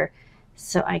viewfinder.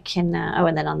 So I can,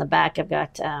 and then on the back I've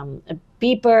got a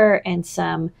beeper and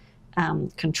some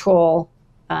control,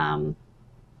 up,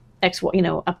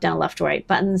 down, left, right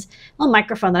buttons. A little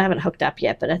microphone that I haven't hooked up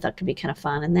yet, but I thought could be kind of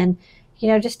fun. And then,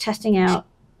 just testing out,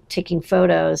 taking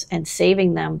photos and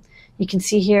saving them. You can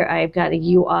see here I've got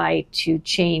a UI to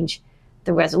change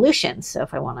the resolution. So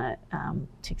if I want to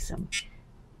take some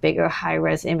bigger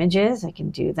high-res images, I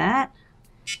can do that.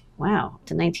 Wow,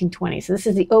 to 1920. So this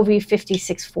is the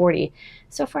OV5640.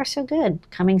 So far, so good.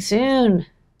 Coming soon.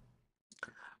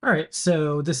 All right,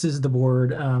 so this is the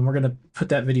board. We're going to put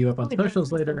that video up on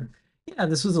socials later. Yeah,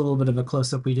 this was a little bit of a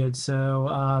close-up we did.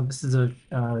 So this is a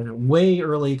way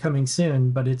early coming soon,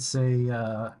 but it's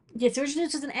a... Yes, originally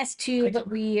this was an S2,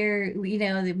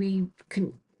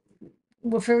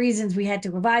 but for reasons we had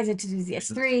to revise it to do the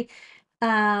S3.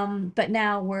 But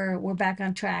now we're back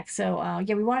on track. So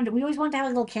yeah, we always wanted to have a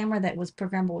little camera that was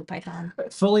programmable with Python.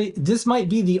 This might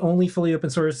be the only fully open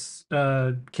source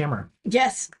camera.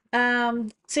 Yes. So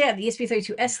yeah, the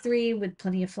ESP32 S3 with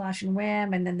plenty of flash and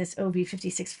RAM, and then this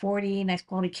OV5640, nice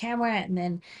quality camera, and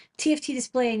then TFT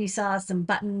display, and you saw some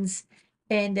buttons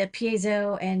and a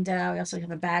piezo, and we also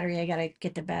have a battery. I gotta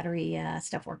get the battery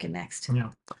stuff working next.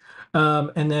 Yeah.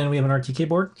 And then we have an RTK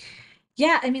board.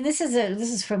 Yeah, I mean, this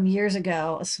is from years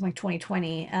ago. This is like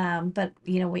 2020. But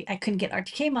I couldn't get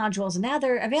RTK modules, and now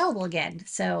they're available again.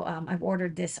 So I've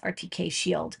ordered this RTK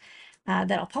shield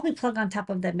that I'll probably plug on top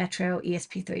of the Metro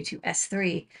ESP32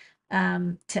 S3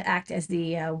 to act as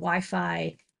the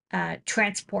Wi-Fi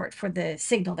transport for the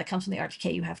signal that comes from the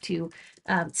RTK. You have to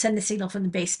send the signal from the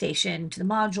base station to the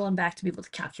module and back to be able to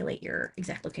calculate your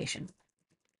exact location.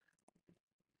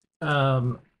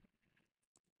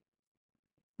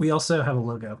 We also have a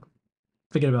logo.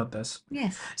 Thinking about this.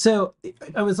 Yes. So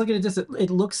I was looking at this.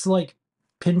 It looks like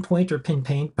Pinpoint or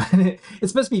Pinpaint, but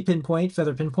it's supposed to be Pinpoint,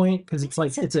 Feather Pinpoint, because it's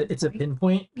like it's a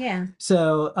pinpoint. Yeah.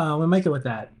 So we might go with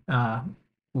that.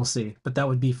 We'll see. But that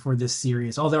would be for this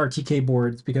series. All the RTK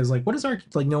boards, because what is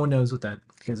no one knows what that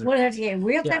is. What RTK?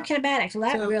 Real-time kinematics.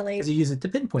 Well, that really. Because you use it to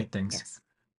pinpoint things. Yes.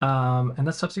 And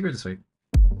that's top secret this week.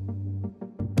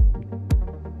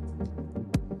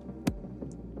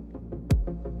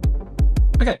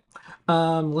 Okay,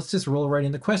 let's just roll right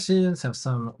into questions, have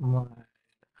some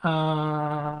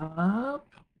up.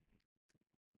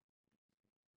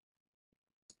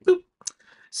 Boop.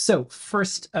 So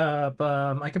first up,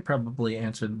 I could probably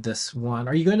answer this one.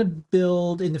 Are you going to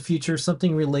build in the future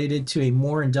something related to a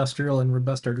more industrial and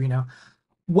robust Arduino?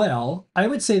 Well, I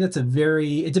would say that's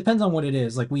it depends on what it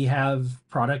is. Like we have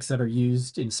products that are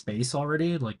used in space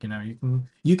already. Like,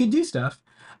 you can do stuff.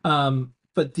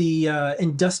 But the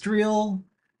industrial,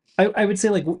 I would say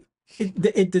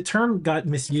the term got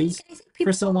misused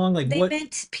for so long. Like They what?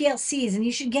 meant PLCs, and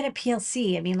you should get a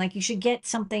PLC. I mean, like you should get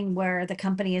something where the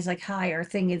company is like, "Hi, our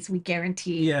thing is we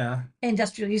guarantee Yeah.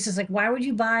 industrial uses." Like, why would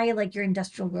you buy like your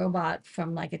industrial robot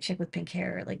from like a chick with pink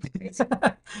hair? Like, crazy.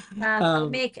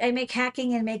 I make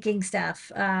hacking and making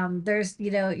stuff. There's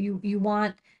you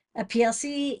want a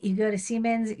PLC, you go to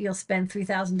Siemens, you'll spend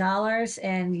 $3,000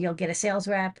 and you'll get a sales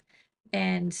rep,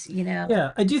 and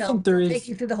Yeah, I do think there they'll is. take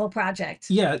you through the whole project.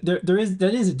 Yeah, that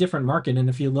is a different market, and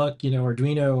if you look,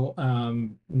 Arduino,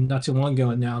 not too long ago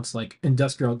announced like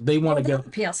industrial. They want to go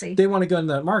PLC. They want to go in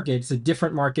that market. It's a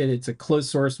different market. It's a closed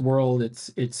source world.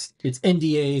 It's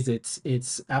NDAs.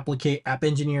 It's app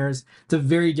engineers. It's a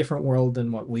very different world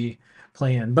than what we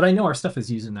play in. But I know our stuff is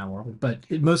used in that world. But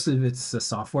most of it's the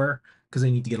software because they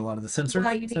need to get a lot of the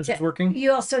sensors working.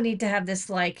 You also need to have this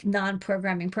like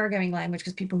programming language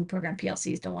because people who program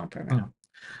PLCs don't want to program.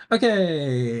 Yeah.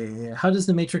 Okay, how does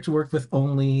the matrix work with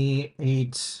only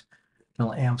 8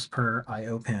 milliamps per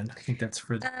I/O pin? I think that's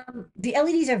for the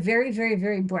LEDs are very, very,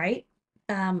 very bright.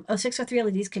 0603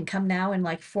 LEDs can come now in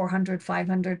like 400,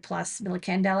 500 plus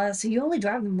millicandela. So you only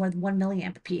drive them with 1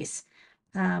 milliamp a piece,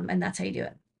 and that's how you do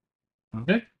it.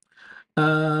 Okay.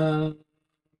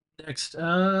 Next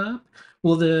up,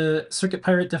 will the Circuit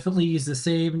Pirate definitely use the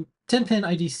same 10-pin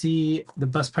IDC the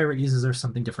Bus Pirate uses, or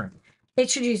something different?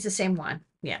 It should use the same one.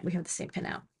 Yeah, we have the same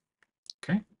pinout.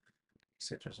 Okay.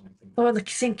 Or the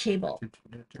same cable.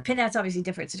 Pinout's obviously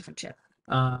different. It's a different chip.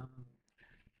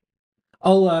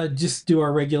 I'll just do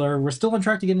our regular. We're still on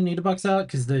track to get an AdaBox out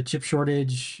because the chip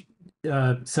shortage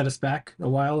set us back a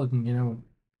while, and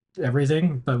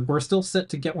everything. But we're still set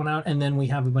to get one out, and then we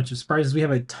have a bunch of surprises. We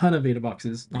have a ton of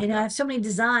AdaBoxes. I know I have so many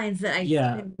designs that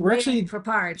we're actually for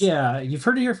parts. Yeah, you've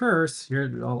heard it here first.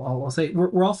 I'll say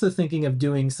we're also thinking of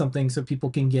doing something so people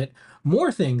can get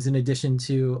more things in addition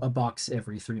to a box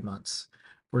every 3 months.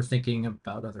 We're thinking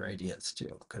about other ideas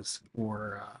too, because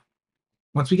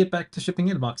once we get back to shipping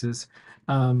AdaBoxes,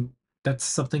 that's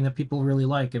something that people really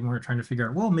like, and we're trying to figure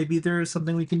out, well, maybe there is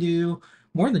something we can do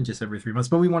more than just every 3 months,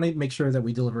 but we want to make sure that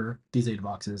we deliver these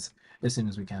AdaBoxes as soon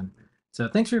as we can. So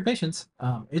thanks for your patience.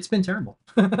 It's been terrible.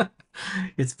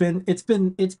 It's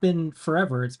been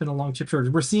forever. It's been a long chip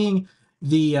shortage. We're seeing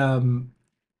the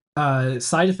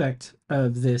side effect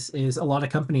of this is a lot of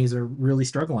companies are really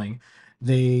struggling.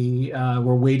 They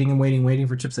were waiting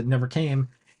for chips that never came,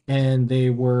 and they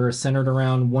were centered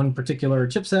around one particular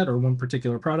chipset or one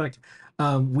particular product.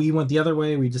 We went the other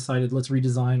way. We decided let's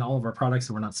redesign all of our products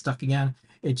so we're not stuck again.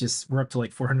 We're up to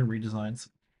like 400 redesigns,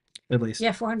 at least.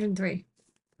 Yeah, 403.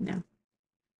 No.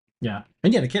 Yeah,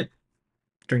 and yet a kid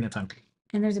during that time.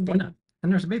 And there's a baby.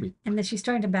 And there's a baby. And then she's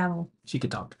starting to babble. She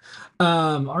could talk.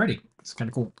 Alrighty, it's kind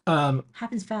of cool.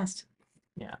 Happens fast.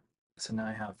 Yeah. So now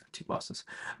I have 2 bosses.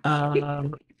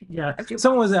 Yeah.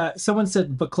 Someone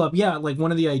said book club. Yeah, like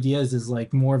one of the ideas is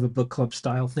like more of a book club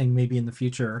style thing maybe in the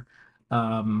future.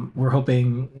 We're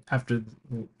hoping after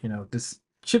this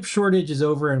chip shortage is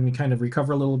over and we kind of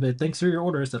recover a little bit, thanks for your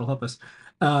orders, that'll help us.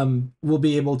 We'll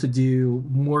be able to do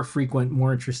more frequent,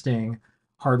 more interesting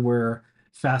hardware,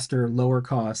 faster, lower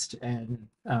cost, and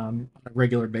on a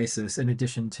regular basis, in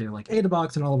addition to like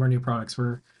AdaBox and all of our new products.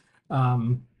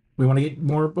 We want to get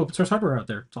more open source hardware out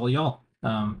there. It's all y'all.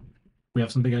 We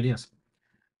have some big ideas.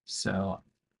 So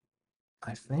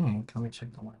I think, let me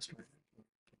check the last one.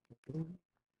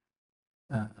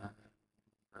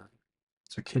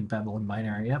 It's a kid babble in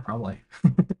binary. Yeah, probably.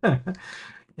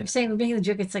 You're saying we're making the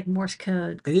joke, it's like Morse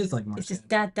code. It is like Morse code. It's just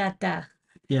da.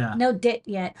 Yeah. No dit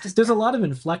yet. There's a lot of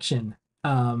inflection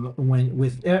I've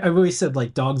always said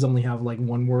like dogs only have like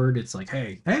one word. It's like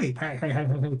hey.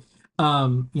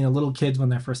 Little kids when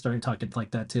they're first starting talking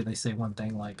like that too, they say one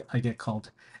thing, like I get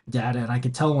called dada, and I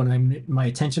can tell when my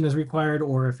attention is required,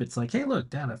 or if it's like, hey look,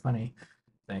 dada, funny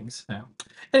things. So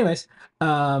anyways,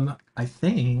 I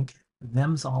think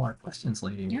them's all our questions,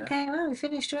 lady. Okay, well, we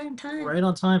finished right on time. Right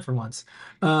on time for once.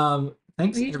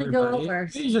 Thanks, we usually everybody.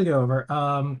 We usually go over.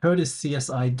 Code is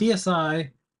CSI DSI.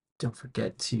 Don't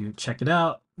forget to check it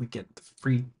out. We get the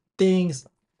free things,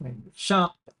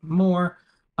 shop more.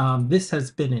 This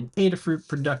has been an Adafruit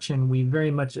production. We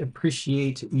very much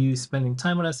appreciate you spending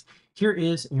time with us. Here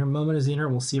is your moment of Zener.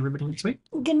 We'll see everybody next week.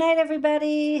 Good night,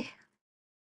 everybody.